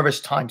 I'm nervous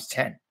times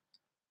 10.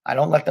 I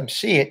don't let them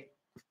see it,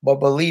 but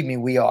believe me,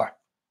 we are.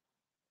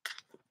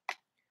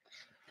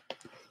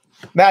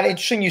 Matt,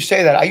 interesting you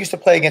say that. I used to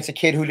play against a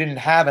kid who didn't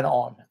have an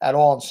arm at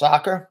all in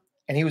soccer,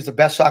 and he was the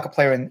best soccer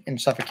player in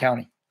Suffolk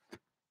County.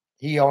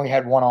 He only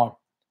had one arm.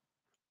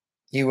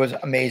 He was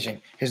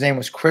amazing. His name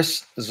was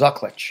Chris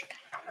Zucklich.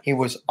 He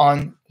was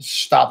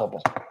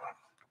unstoppable.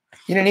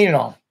 He didn't need an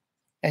arm.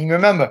 And you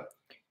remember,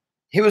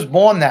 he was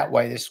born that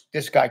way,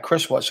 this guy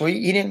Chris was. So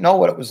he didn't know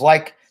what it was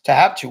like to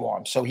have two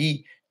arms. So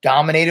he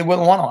dominated with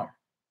one arm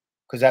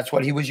because that's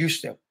what he was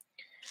used to.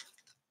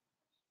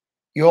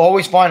 You'll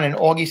always find, and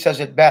Augie says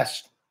it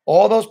best,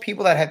 all those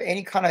people that have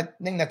any kind of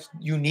thing that's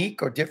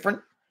unique or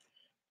different,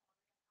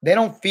 they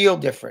don't feel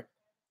different.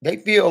 They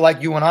feel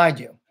like you and I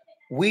do.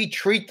 We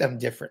treat them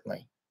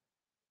differently.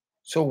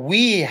 So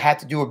we had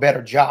to do a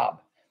better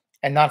job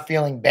and not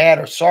feeling bad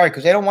or sorry,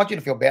 because they don't want you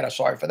to feel bad or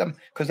sorry for them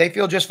because they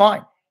feel just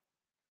fine.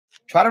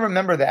 Try to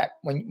remember that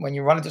when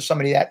you run into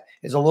somebody that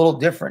is a little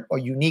different or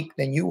unique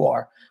than you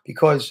are,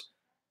 because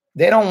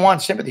they don't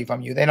want sympathy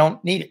from you. They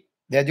don't need it.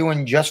 They're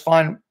doing just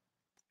fine,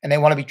 and they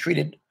want to be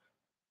treated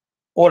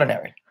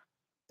ordinary.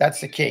 That's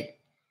the key.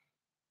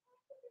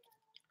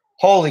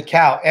 Holy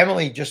cow.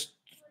 Emily just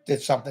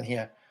did something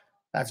here.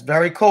 That's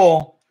very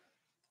cool.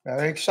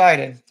 Very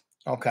excited.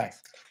 Okay.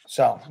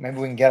 So maybe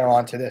we can get her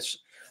onto this.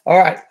 All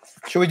right.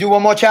 Should we do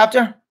one more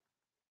chapter?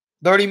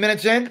 30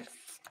 minutes in?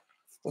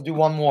 We'll do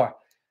one more.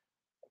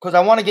 Because I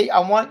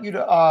want you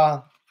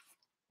to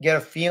get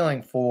a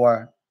feeling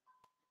for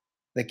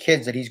the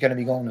kids that he's going to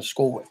be going to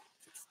school with.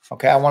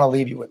 Okay. I want to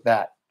leave you with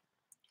that.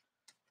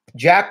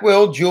 Jack,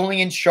 Will,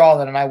 Julian,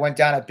 Charlotte, and I went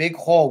down a big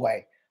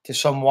hallway to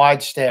some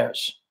wide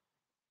stairs.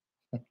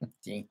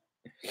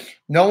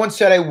 No one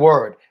said a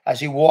word as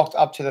he walked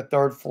up to the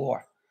third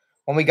floor.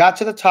 When we got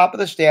to the top of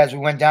the stairs, we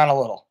went down a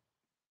little.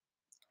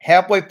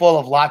 Hallway full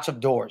of lots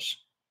of doors.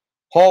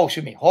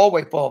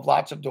 Hallway full of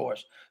lots of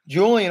doors.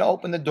 Julian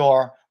opened the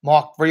door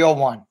marked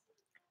 301.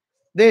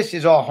 This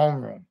is our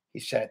homeroom, he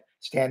said,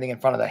 standing in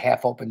front of the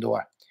half-open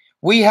door.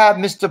 We have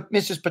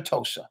Mrs.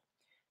 Petosa.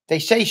 They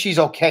say she's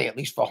okay, at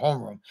least for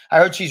homeroom. I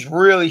heard she's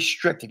really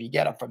strict if you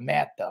get her for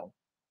math, though.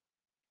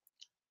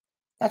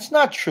 That's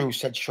not true,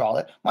 said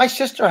Charlotte. My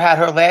sister had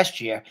her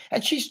last year,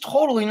 and she's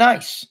totally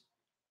nice.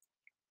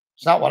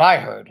 It's not what I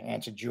heard,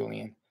 answered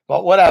Julian.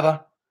 But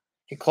whatever.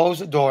 He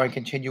closed the door and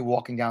continued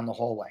walking down the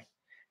hallway.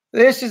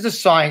 This is the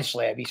science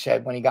lab, he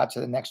said when he got to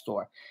the next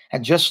door.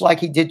 And just like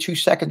he did 2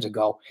 seconds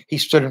ago, he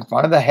stood in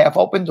front of the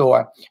half-open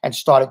door and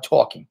started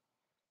talking.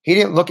 He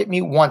didn't look at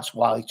me once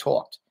while he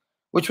talked,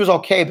 which was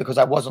okay because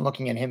I wasn't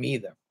looking at him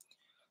either.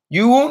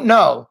 You won't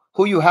know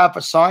who you have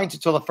for science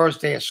until the first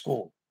day of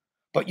school,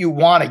 but you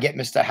want to get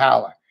Mr.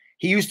 Howler.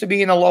 He used to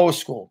be in the lower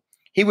school.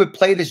 He would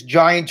play this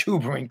giant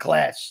tuba in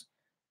class.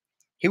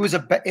 It was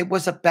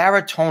a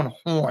baritone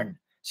horn,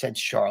 said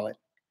Charlotte.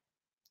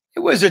 It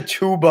was a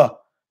tuba,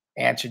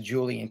 answered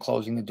Julian,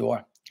 closing the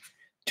door.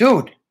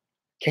 Dude,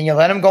 can you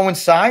let him go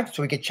inside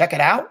so we can check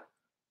it out?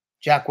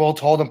 Jack Will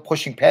told him,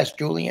 pushing past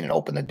Julian and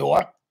opened the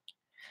door.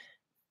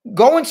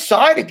 Go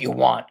inside if you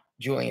want,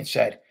 Julian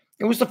said.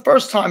 It was the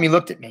first time he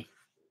looked at me.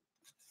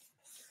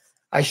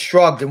 I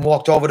shrugged and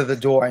walked over to the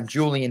door, and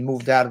Julian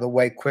moved out of the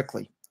way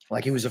quickly,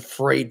 like he was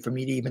afraid for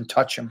me to even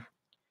touch him.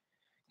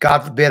 God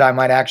forbid I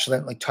might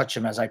accidentally touch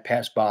him as I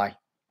passed by.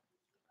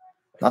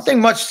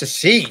 Nothing much to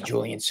see,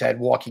 Julian said,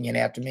 walking in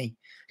after me.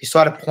 He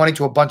started pointing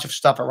to a bunch of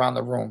stuff around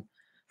the room.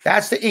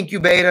 That's the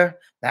incubator.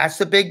 That's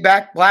the big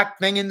black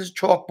thing in this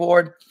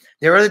chalkboard.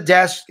 There are the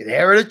desks.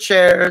 There are the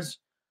chairs.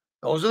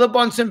 Those are the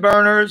Bunsen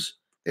burners.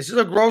 This is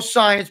a gross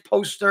science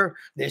poster.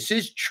 This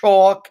is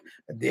chalk.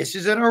 This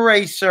is an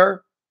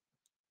eraser.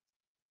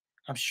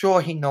 I'm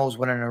sure he knows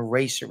what an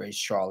eraser is,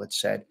 Charlotte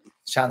said,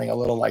 sounding a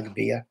little like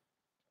Bea.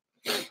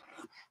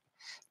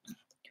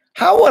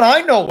 How would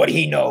I know what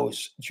he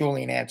knows?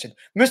 Julian answered.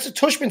 Mr.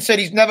 Tushman said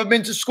he's never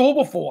been to school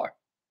before.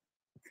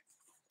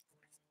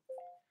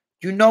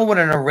 You know what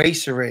an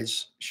eraser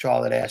is,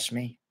 Charlotte asked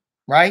me,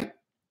 right?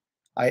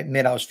 I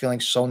admit I was feeling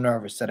so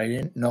nervous that I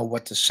didn't know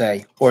what to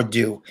say or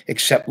do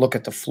except look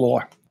at the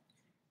floor.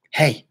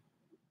 Hey,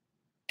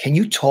 can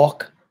you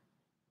talk?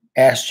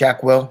 Asked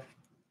Jack Will.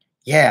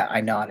 Yeah, I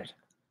nodded.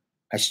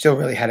 I still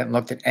really hadn't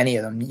looked at any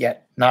of them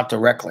yet, not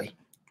directly.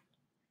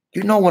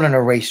 You know what an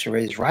eraser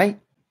is, right?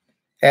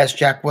 Asked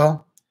Jack Will.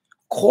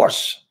 Of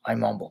course, I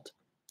mumbled.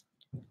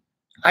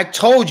 I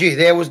told you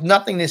there was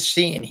nothing to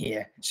see in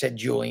here, said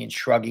Julian,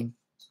 shrugging.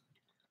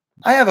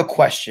 I have a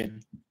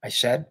question, I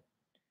said,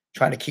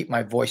 trying to keep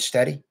my voice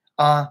steady.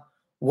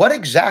 What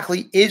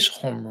exactly is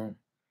homeroom?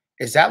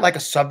 Is that like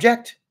a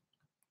subject?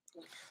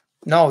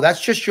 No,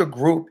 that's just your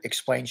group,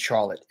 explained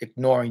Charlotte,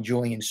 ignoring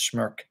Julian's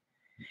smirk.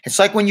 It's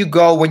like when you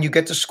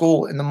get to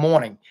school in the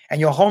morning and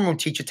your homeroom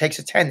teacher takes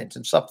attendance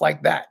and stuff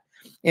like that.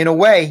 In a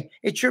way,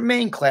 it's your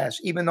main class,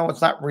 even though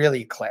it's not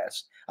really a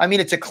class. I mean,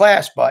 it's a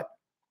class, but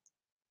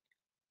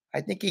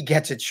I think he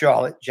gets it,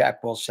 Charlotte,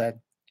 Jack Will said.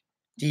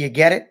 Do you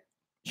get it?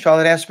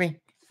 Charlotte asked me.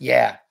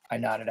 Yeah, I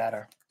nodded at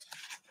her.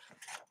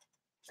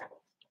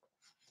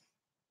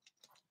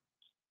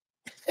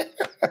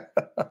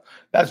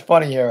 That's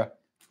funny here.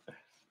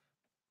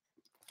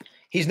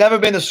 He's never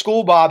been to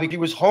school, Bobby. He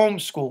was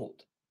homeschooled.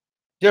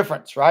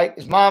 Difference, right?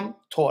 His mom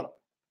taught him.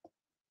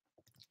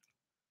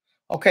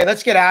 Okay,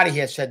 let's get out of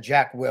here, said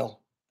Jack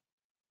Will,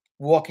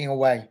 walking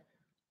away.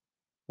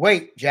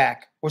 Wait,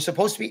 Jack, we're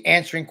supposed to be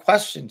answering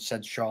questions,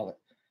 said Charlotte.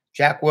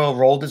 Jack Will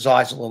rolled his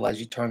eyes a little as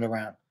he turned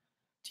around.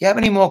 Do you have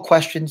any more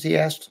questions, he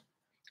asked.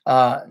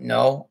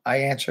 No, I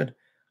answered.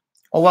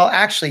 Oh, well,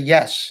 actually,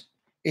 yes.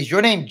 Is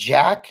your name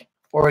Jack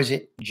or is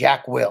it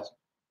Jack Will?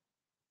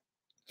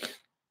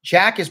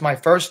 Jack is my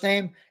first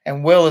name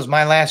and Will is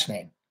my last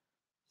name.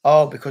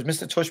 Oh, because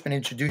Mr. Tushman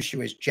introduced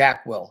you as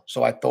Jack Will.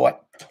 So I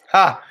thought,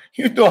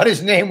 you thought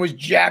his name was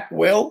Jack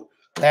Will?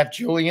 Laughed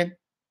Julian.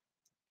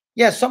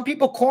 Yeah, some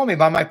people call me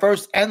by my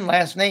first and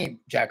last name,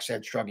 Jack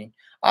said, shrugging.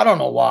 I don't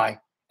know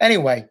why.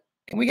 Anyway,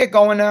 can we get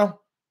going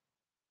now?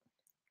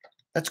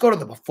 Let's go to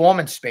the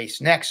performance space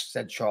next,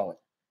 said Charlotte.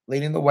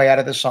 leading the way out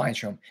of the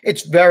science room.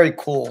 It's very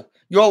cool.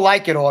 You'll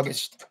like it,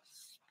 August.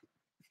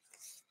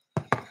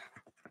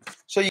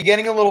 So you're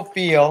getting a little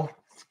feel.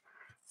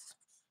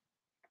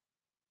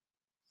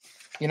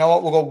 You know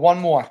what? We'll go one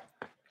more.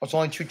 It's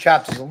only 2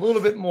 chapters. A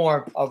little bit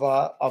more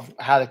of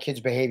how the kid's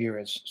behavior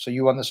is, so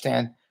you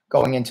understand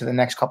going into the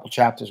next couple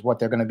chapters what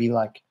they're going to be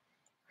like.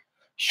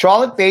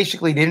 Charlotte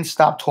basically didn't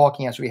stop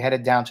talking as we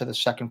headed down to the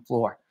 2nd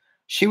floor.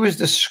 She was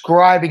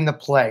describing the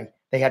play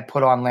they had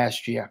put on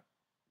last year,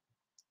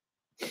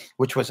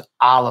 which was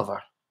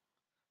Oliver.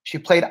 She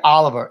played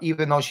Oliver,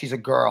 even though she's a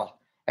girl.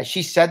 As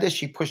she said this,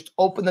 she pushed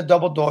open the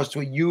double doors to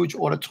a huge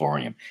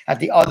auditorium. At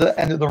the other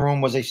end of the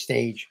room was a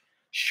stage.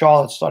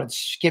 Charlotte started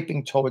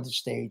skipping toward the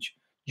stage.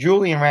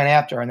 Julian ran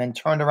after her and then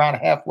turned around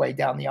halfway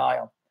down the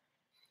aisle.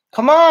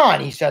 "Come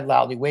on," he said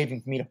loudly,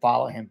 waving for me to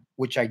follow him,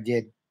 which I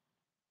did.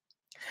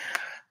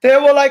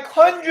 "There were like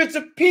hundreds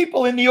of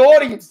people in the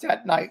audience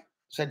that night,"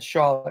 said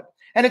Charlotte,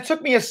 and it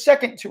took me a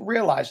second to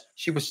realize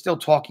she was still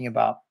talking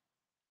about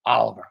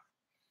Oliver.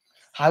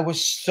 I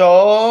was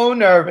so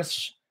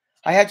nervous.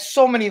 I had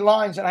so many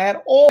lines and I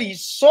had all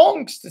these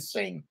songs to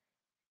sing.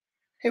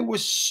 It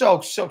was so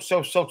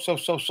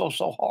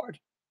hard.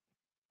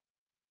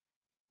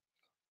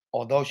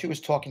 Although she was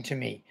talking to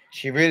me,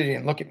 she really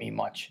didn't look at me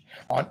much.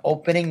 On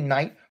opening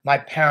night, my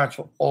parents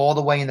were all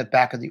the way in the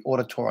back of the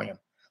auditorium,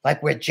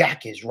 like where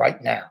Jack is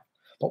right now.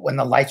 But when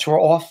the lights were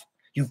off,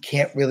 you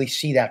can't really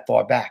see that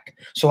far back.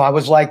 So I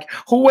was like,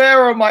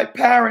 "Where are my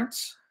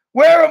parents?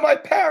 Where are my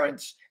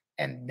parents?"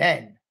 And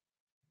then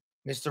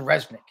Mr.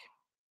 Resnick,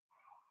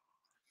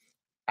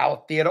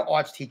 our theater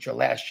arts teacher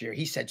last year,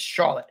 he said,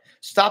 "Charlotte,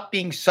 stop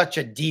being such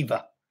a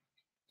diva."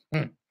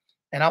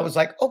 And I was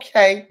like,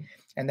 okay.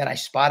 And then I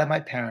spotted my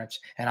parents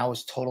and I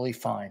was totally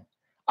fine.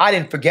 I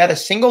didn't forget a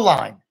single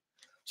line.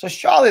 So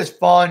Charlotte is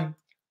fun,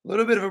 a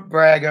little bit of a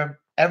bragger.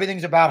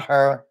 Everything's about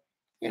her.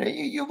 You know,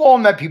 you've all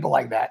met people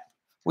like that.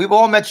 We've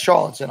all met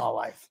Charlottes in our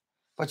life,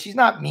 but she's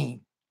not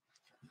mean.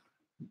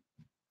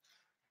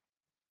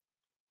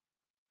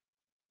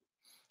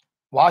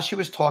 While she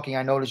was talking,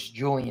 I noticed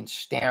Julian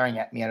staring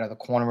at me out of the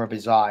corner of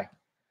his eye.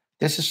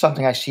 This is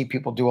something I see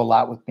people do a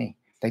lot with me.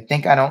 They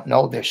think I don't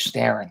know they're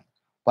staring,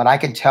 but I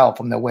can tell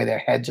from the way their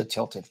heads are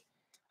tilted.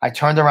 I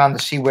turned around to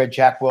see where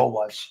Jack Will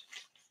was.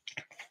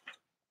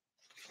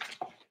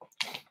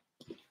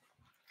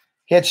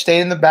 He had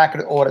stayed in the back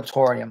of the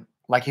auditorium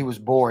like he was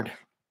bored.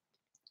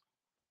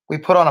 "We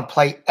put on a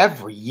play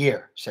every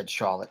year," said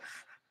Charlotte.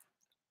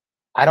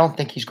 "I don't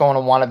think he's going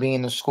to want to be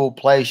in the school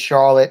play,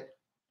 Charlotte,"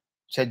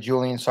 said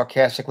Julian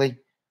sarcastically.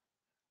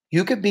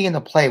 "You could be in the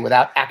play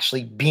without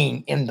actually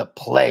being in the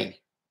play,"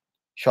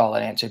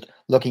 Charlotte answered,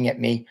 looking at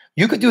me.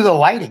 "You could do the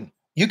lighting.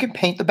 You could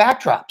paint the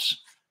backdrops."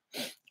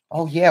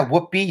 "Oh, yeah,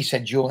 whoopee,"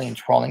 said Julian,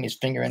 twirling his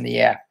finger in the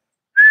air.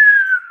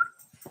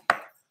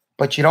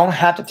 "But you don't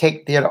have to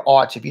take theater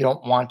arts if you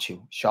don't want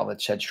to,"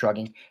 Charlotte said,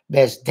 shrugging.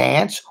 "There's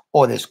dance,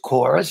 or there's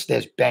chorus,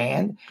 there's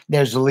band,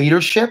 there's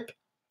leadership."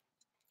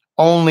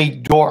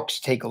 "Only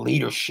dorks take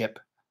leadership,"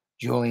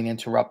 Julian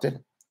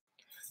interrupted.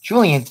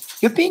 "Julian,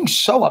 you're being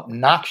so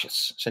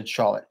obnoxious," said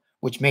Charlotte,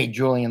 which made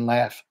Julian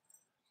laugh.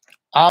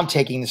 "I'm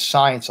taking the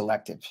science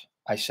elective,"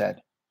 I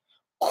said.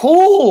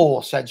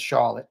 "Cool," said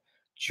Charlotte.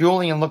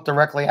 Julian looked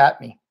directly at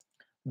me.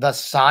 "The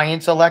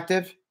science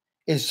elective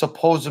is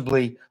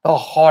supposedly the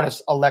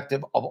hardest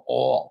elective of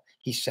all,"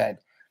 he said.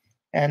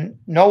 "And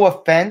no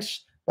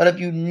offense, but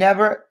have you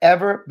never,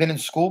 ever been in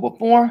school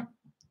before?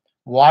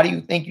 Why do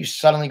you think you're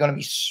suddenly going to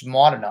be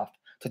smart enough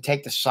to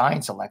take the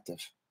science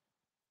elective?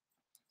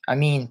 I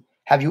mean,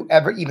 have you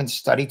ever even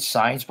studied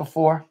science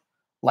before?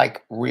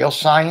 Like real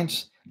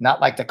science,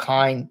 not like the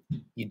kind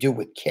you do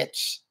with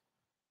kits?"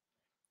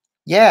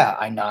 "Yeah,"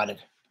 I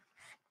nodded.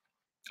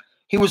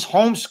 "He was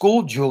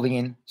homeschooled,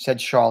 Julian,"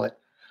 said Charlotte.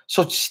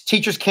 "So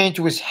teachers came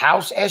to his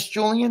house?" asked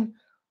Julian,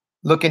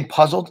 looking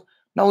puzzled.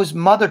 "No, his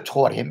mother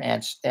taught him,"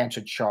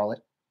 answered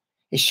Charlotte.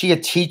 "Is she a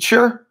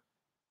teacher?"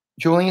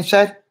 Julian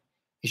said.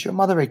 "Is your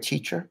mother a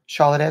teacher?"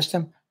 Charlotte asked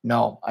him.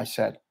 "No," I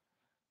said.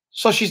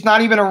 "So she's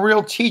not even a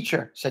real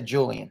teacher," said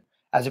Julian,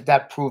 as if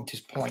that proved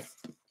his point.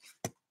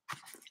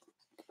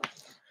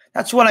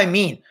 That's what I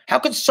mean. How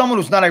could someone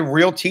who's not a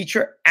real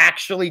teacher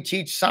actually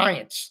teach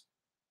science?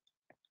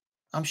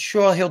 "I'm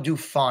sure he'll do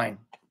fine.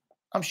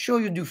 I'm sure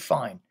you'll do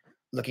fine,"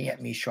 looking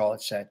at me,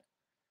 Charlotte said.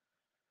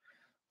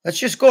 "Let's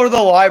just go to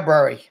the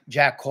library,"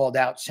 Jack called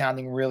out,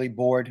 sounding really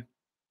bored.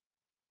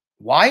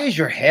 "Why is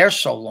your hair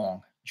so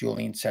long?"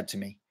 Julian said to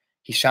me.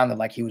 He sounded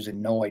like he was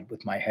annoyed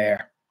with my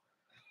hair.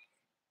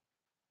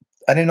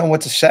 I didn't know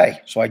what to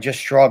say, so I just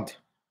shrugged.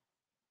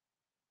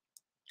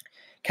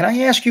 "Can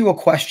I ask you a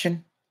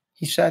question?"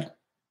 he said.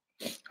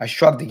 I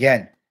shrugged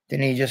again.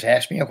 Didn't he just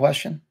ask me a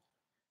question?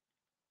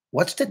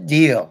 "What's the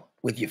deal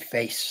with your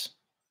face?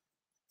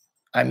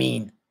 I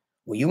mean,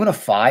 were you in a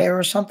fire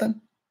or something?"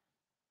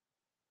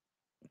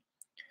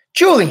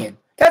 "Julian,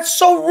 that's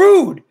so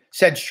rude,"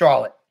 said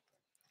Charlotte.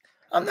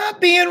 "I'm not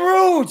being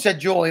rude," said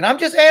Julian. "I'm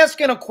just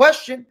asking a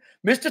question.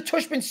 Mr.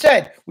 Tushman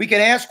said we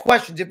could ask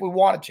questions if we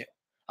wanted to.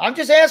 I'm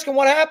just asking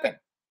what happened."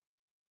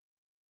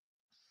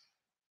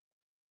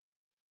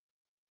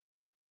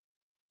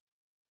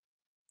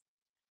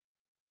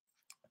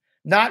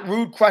 Not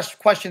rude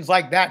questions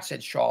like that,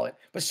 said Charlotte.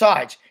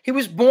 Besides, he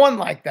was born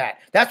like that.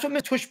 That's what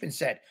Miss Tushman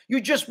said.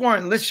 You just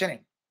weren't listening.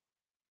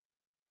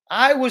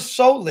 I was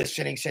so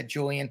listening, said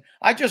Julian.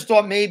 I just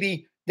thought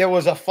maybe there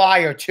was a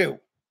fire too.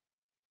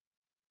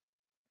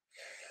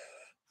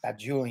 That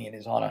Julian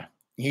is on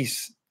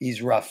he's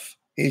rough.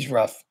 He's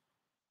rough.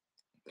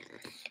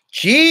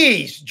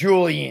 Jeez,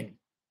 Julian,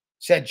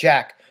 said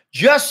Jack.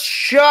 Just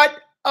shut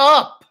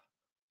up.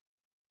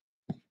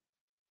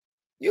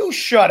 You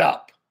shut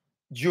up,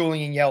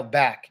 Julian yelled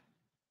back.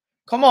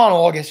 Come on,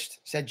 August,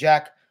 said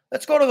Jack.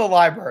 Let's go to the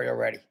library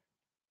already.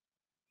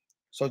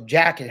 So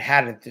Jack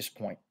had it at this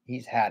point.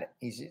 He's had it.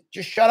 He's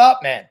just shut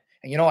up, man.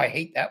 And you know, I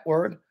hate that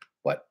word,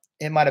 but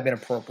it might have been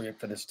appropriate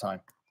for this time.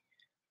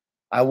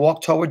 I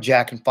walked toward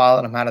Jack and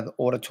followed him out of the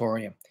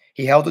auditorium.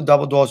 He held the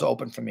double doors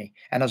open for me,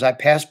 and as I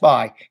passed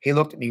by, he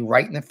looked at me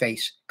right in the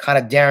face, kind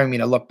of daring me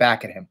to look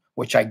back at him,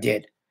 which I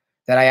did.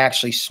 Then I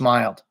actually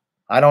smiled.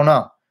 I don't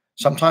know.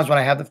 Sometimes when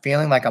I have the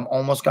feeling like I'm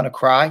almost going to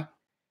cry,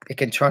 it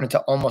can turn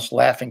into almost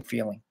laughing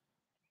feeling.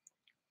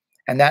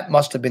 And that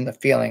must have been the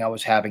feeling I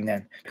was having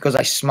then, because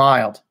I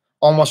smiled,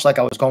 almost like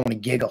I was going to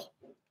giggle.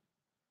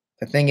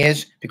 The thing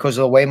is, because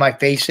of the way my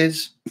face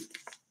is,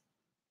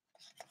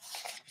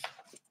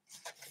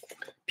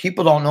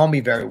 people don't know me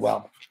very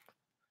well.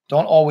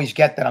 Don't always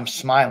get that I'm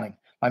smiling.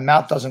 My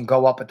mouth doesn't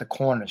go up at the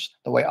corners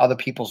the way other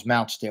people's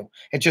mouths do.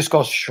 It just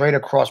goes straight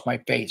across my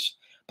face.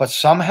 But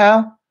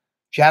somehow,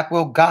 Jack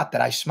Will got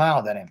that I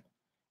smiled at him,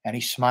 and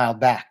he smiled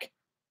back.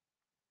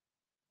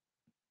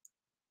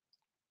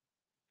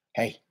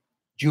 Hey,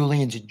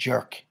 Julian's a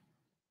jerk,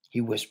 he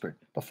whispered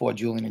before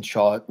Julian and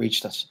Charlotte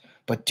reached us.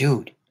 But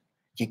dude,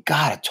 you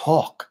gotta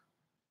talk.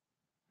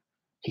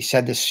 He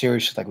said this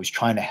seriously, like he was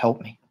trying to help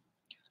me.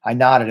 I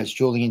nodded as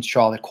Julian and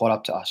Charlotte caught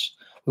up to us.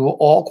 We were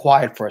all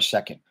quiet for a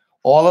second.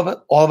 All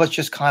of us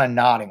just kind of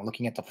nodding,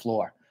 looking at the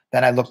floor.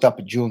 Then I looked up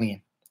at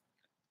Julian.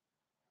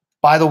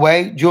 By the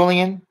way,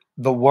 Julian,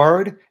 the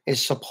word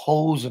is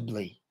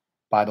supposedly,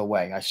 by the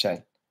way, I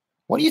said.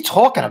 What are you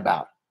talking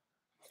about?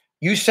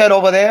 You said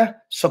over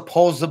there,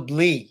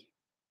 supposedly.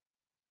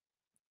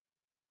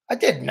 I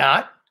did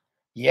not.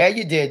 Yeah,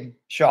 you did,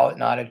 Charlotte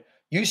nodded.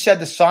 You said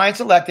the science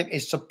elective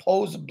is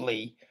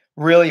supposedly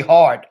really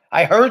hard.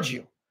 I heard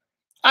you.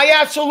 I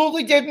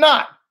absolutely did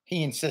not,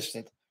 he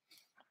insisted.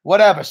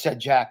 Whatever, said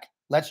Jack.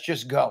 Let's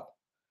just go.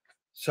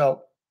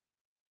 So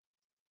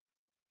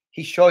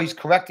he's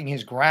correcting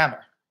his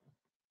grammar.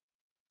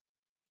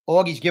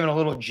 Augie's giving a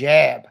little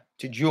jab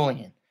to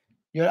Julian.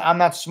 You know, I'm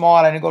not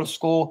smart. I didn't go to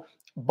school.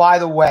 By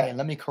the way,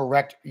 let me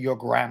correct your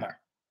grammar.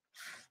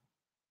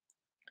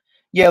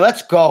 Yeah,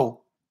 let's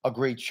go,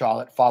 agreed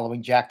Charlotte,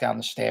 following Jack down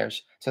the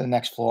stairs to the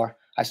next floor.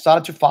 I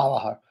started to follow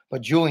her,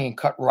 but Julian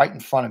cut right in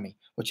front of me,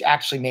 which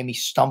actually made me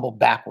stumble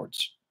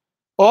backwards.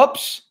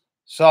 Oops,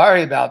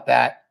 sorry about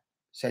that,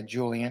 said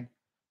Julian,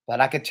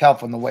 but I could tell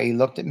from the way he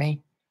looked at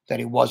me that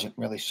he wasn't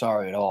really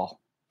sorry at all.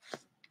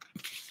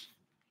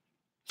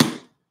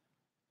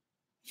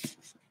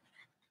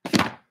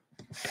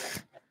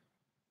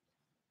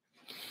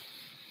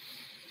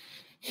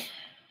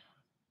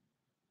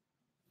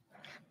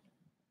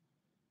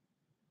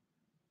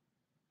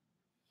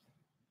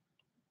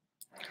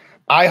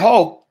 I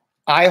hope,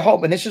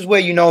 and this is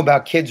where you know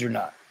about kids or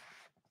not.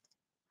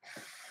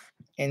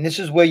 And this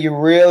is where you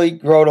really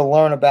grow to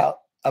learn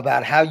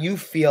about how you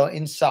feel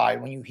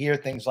inside when you hear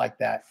things like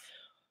that.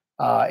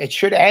 It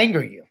should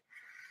anger you.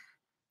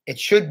 It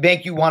should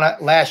make you want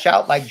to lash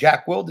out like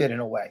Jack Will did in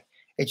a way.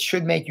 It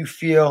should make you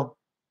feel,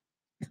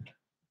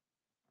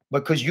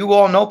 because you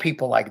all know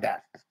people like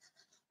that.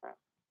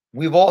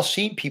 We've all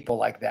seen people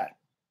like that.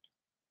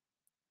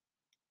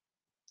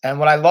 And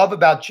what I love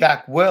about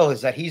Jack Will is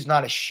that he's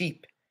not a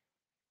sheep.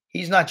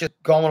 He's not just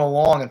going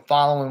along and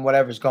following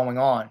whatever's going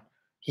on.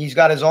 He's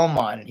got his own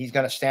mind, and he's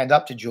going to stand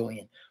up to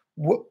Julian.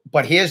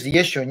 But here's the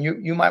issue, and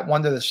you might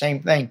wonder the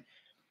same thing.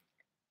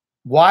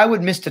 Why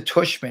would Mr.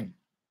 Tushman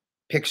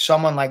pick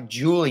someone like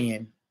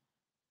Julian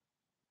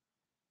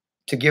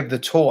to give the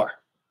tour?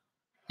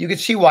 You could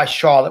see why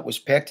Charlotte was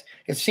picked.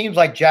 It seems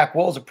like Jack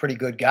Will's a pretty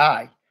good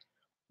guy.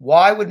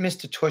 Why would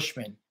Mr.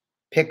 Tushman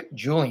pick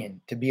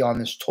Julian to be on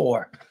this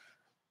tour?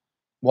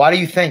 Why do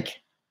you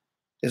think?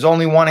 There's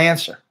only one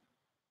answer.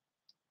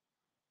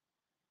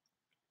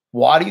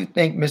 Why do you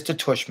think Mr.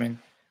 Tushman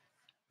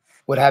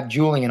would have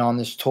Julian on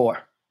this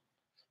tour?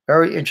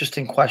 Very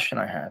interesting question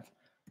I have.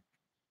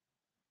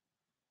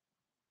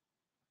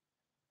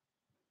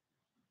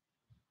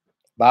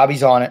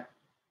 Bobby's on it.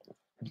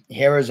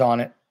 Hera's on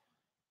it.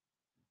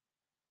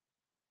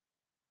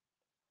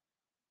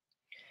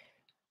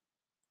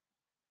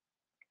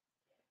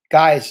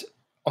 Guys,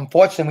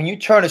 unfortunately, when you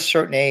turn a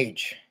certain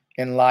age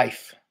in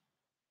life,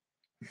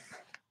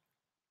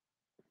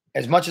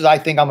 as much as I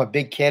think I'm a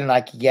big kid and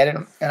I can get it,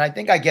 and I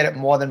think I get it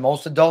more than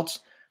most adults,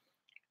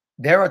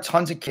 there are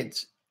tons of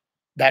kids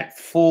that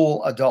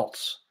fool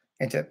adults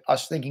into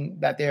us thinking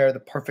that they're the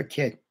perfect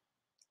kid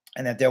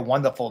and that they're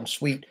wonderful and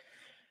sweet.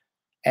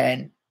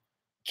 And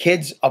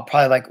kids are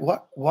probably like,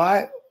 what?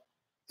 Why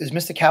is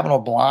Mr. Kavanaugh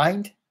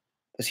blind?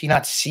 Does he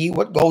not see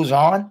what goes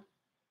on?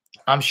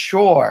 I'm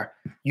sure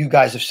you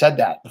guys have said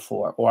that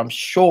before, or I'm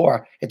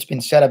sure it's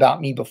been said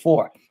about me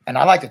before. And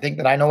I like to think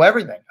that I know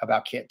everything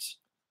about kids.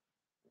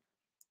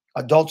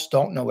 Adults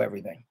don't know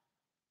everything.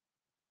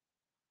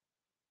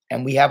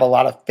 And we have a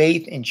lot of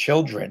faith in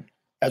children.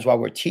 That's why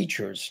we're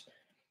teachers,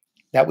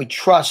 that we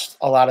trust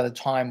a lot of the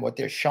time what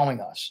they're showing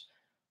us.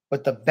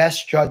 But the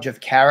best judge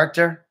of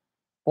character,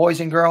 boys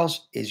and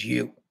girls, is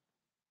you.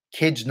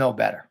 Kids know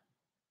better.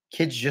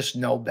 Kids just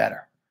know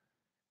better.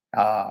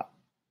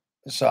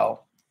 So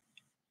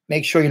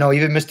make sure,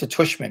 even Mr.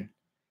 Tushman,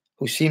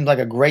 who seemed like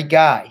a great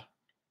guy,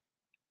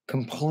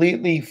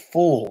 completely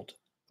fooled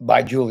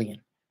by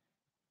Julian,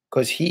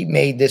 because he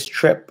made this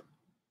trip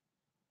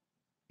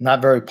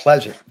not very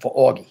pleasant for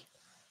Augie.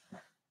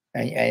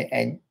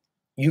 And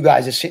you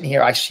guys are sitting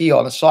here, I see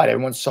on the side,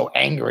 everyone's so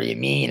angry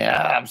and mean.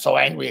 I'm so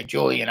angry at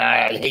Julian.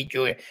 I hate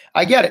Julian.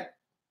 I get it.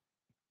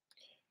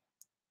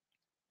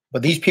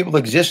 But these people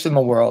exist in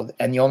the world,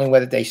 and the only way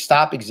that they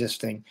stop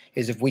existing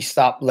is if we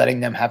stop letting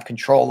them have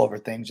control over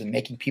things and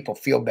making people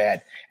feel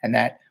bad, and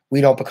that we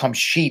don't become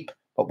sheep,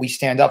 but we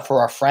stand up for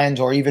our friends,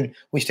 or even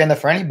we stand up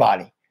for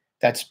anybody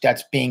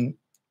that's being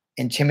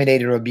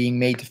intimidated or being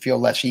made to feel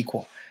less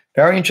equal.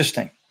 Very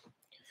interesting.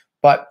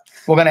 But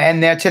we're going to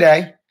end there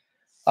today.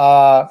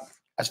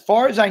 As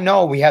far as I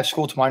know, we have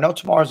school tomorrow. I know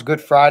tomorrow's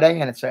Good Friday,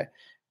 and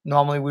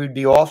normally we would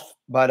be off,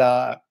 but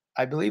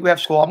I believe we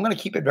have school. I'm going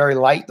to keep it very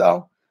light,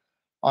 though.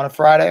 On a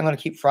Friday, I'm going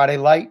to keep Friday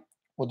light.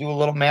 We'll do a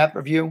little math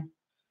review.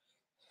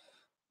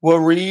 We'll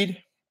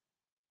read.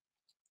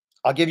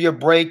 I'll give you a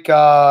break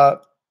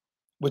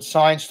with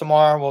science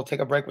tomorrow. We'll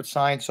take a break with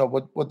science,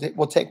 so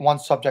we'll take one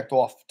subject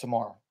off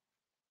tomorrow.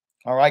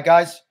 All right,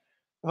 guys?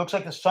 It looks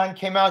like the sun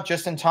came out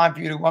just in time for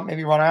you to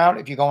maybe run out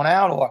if you're going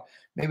out, or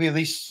maybe at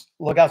least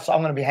look outside.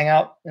 I'm going to be hanging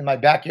out in my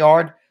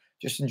backyard,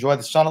 just enjoy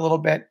the sun a little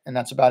bit, and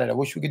that's about it. I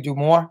wish we could do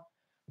more.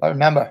 But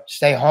remember,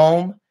 stay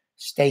home,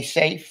 stay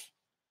safe,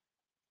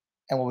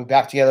 and we'll be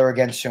back together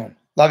again soon.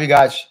 Love you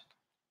guys.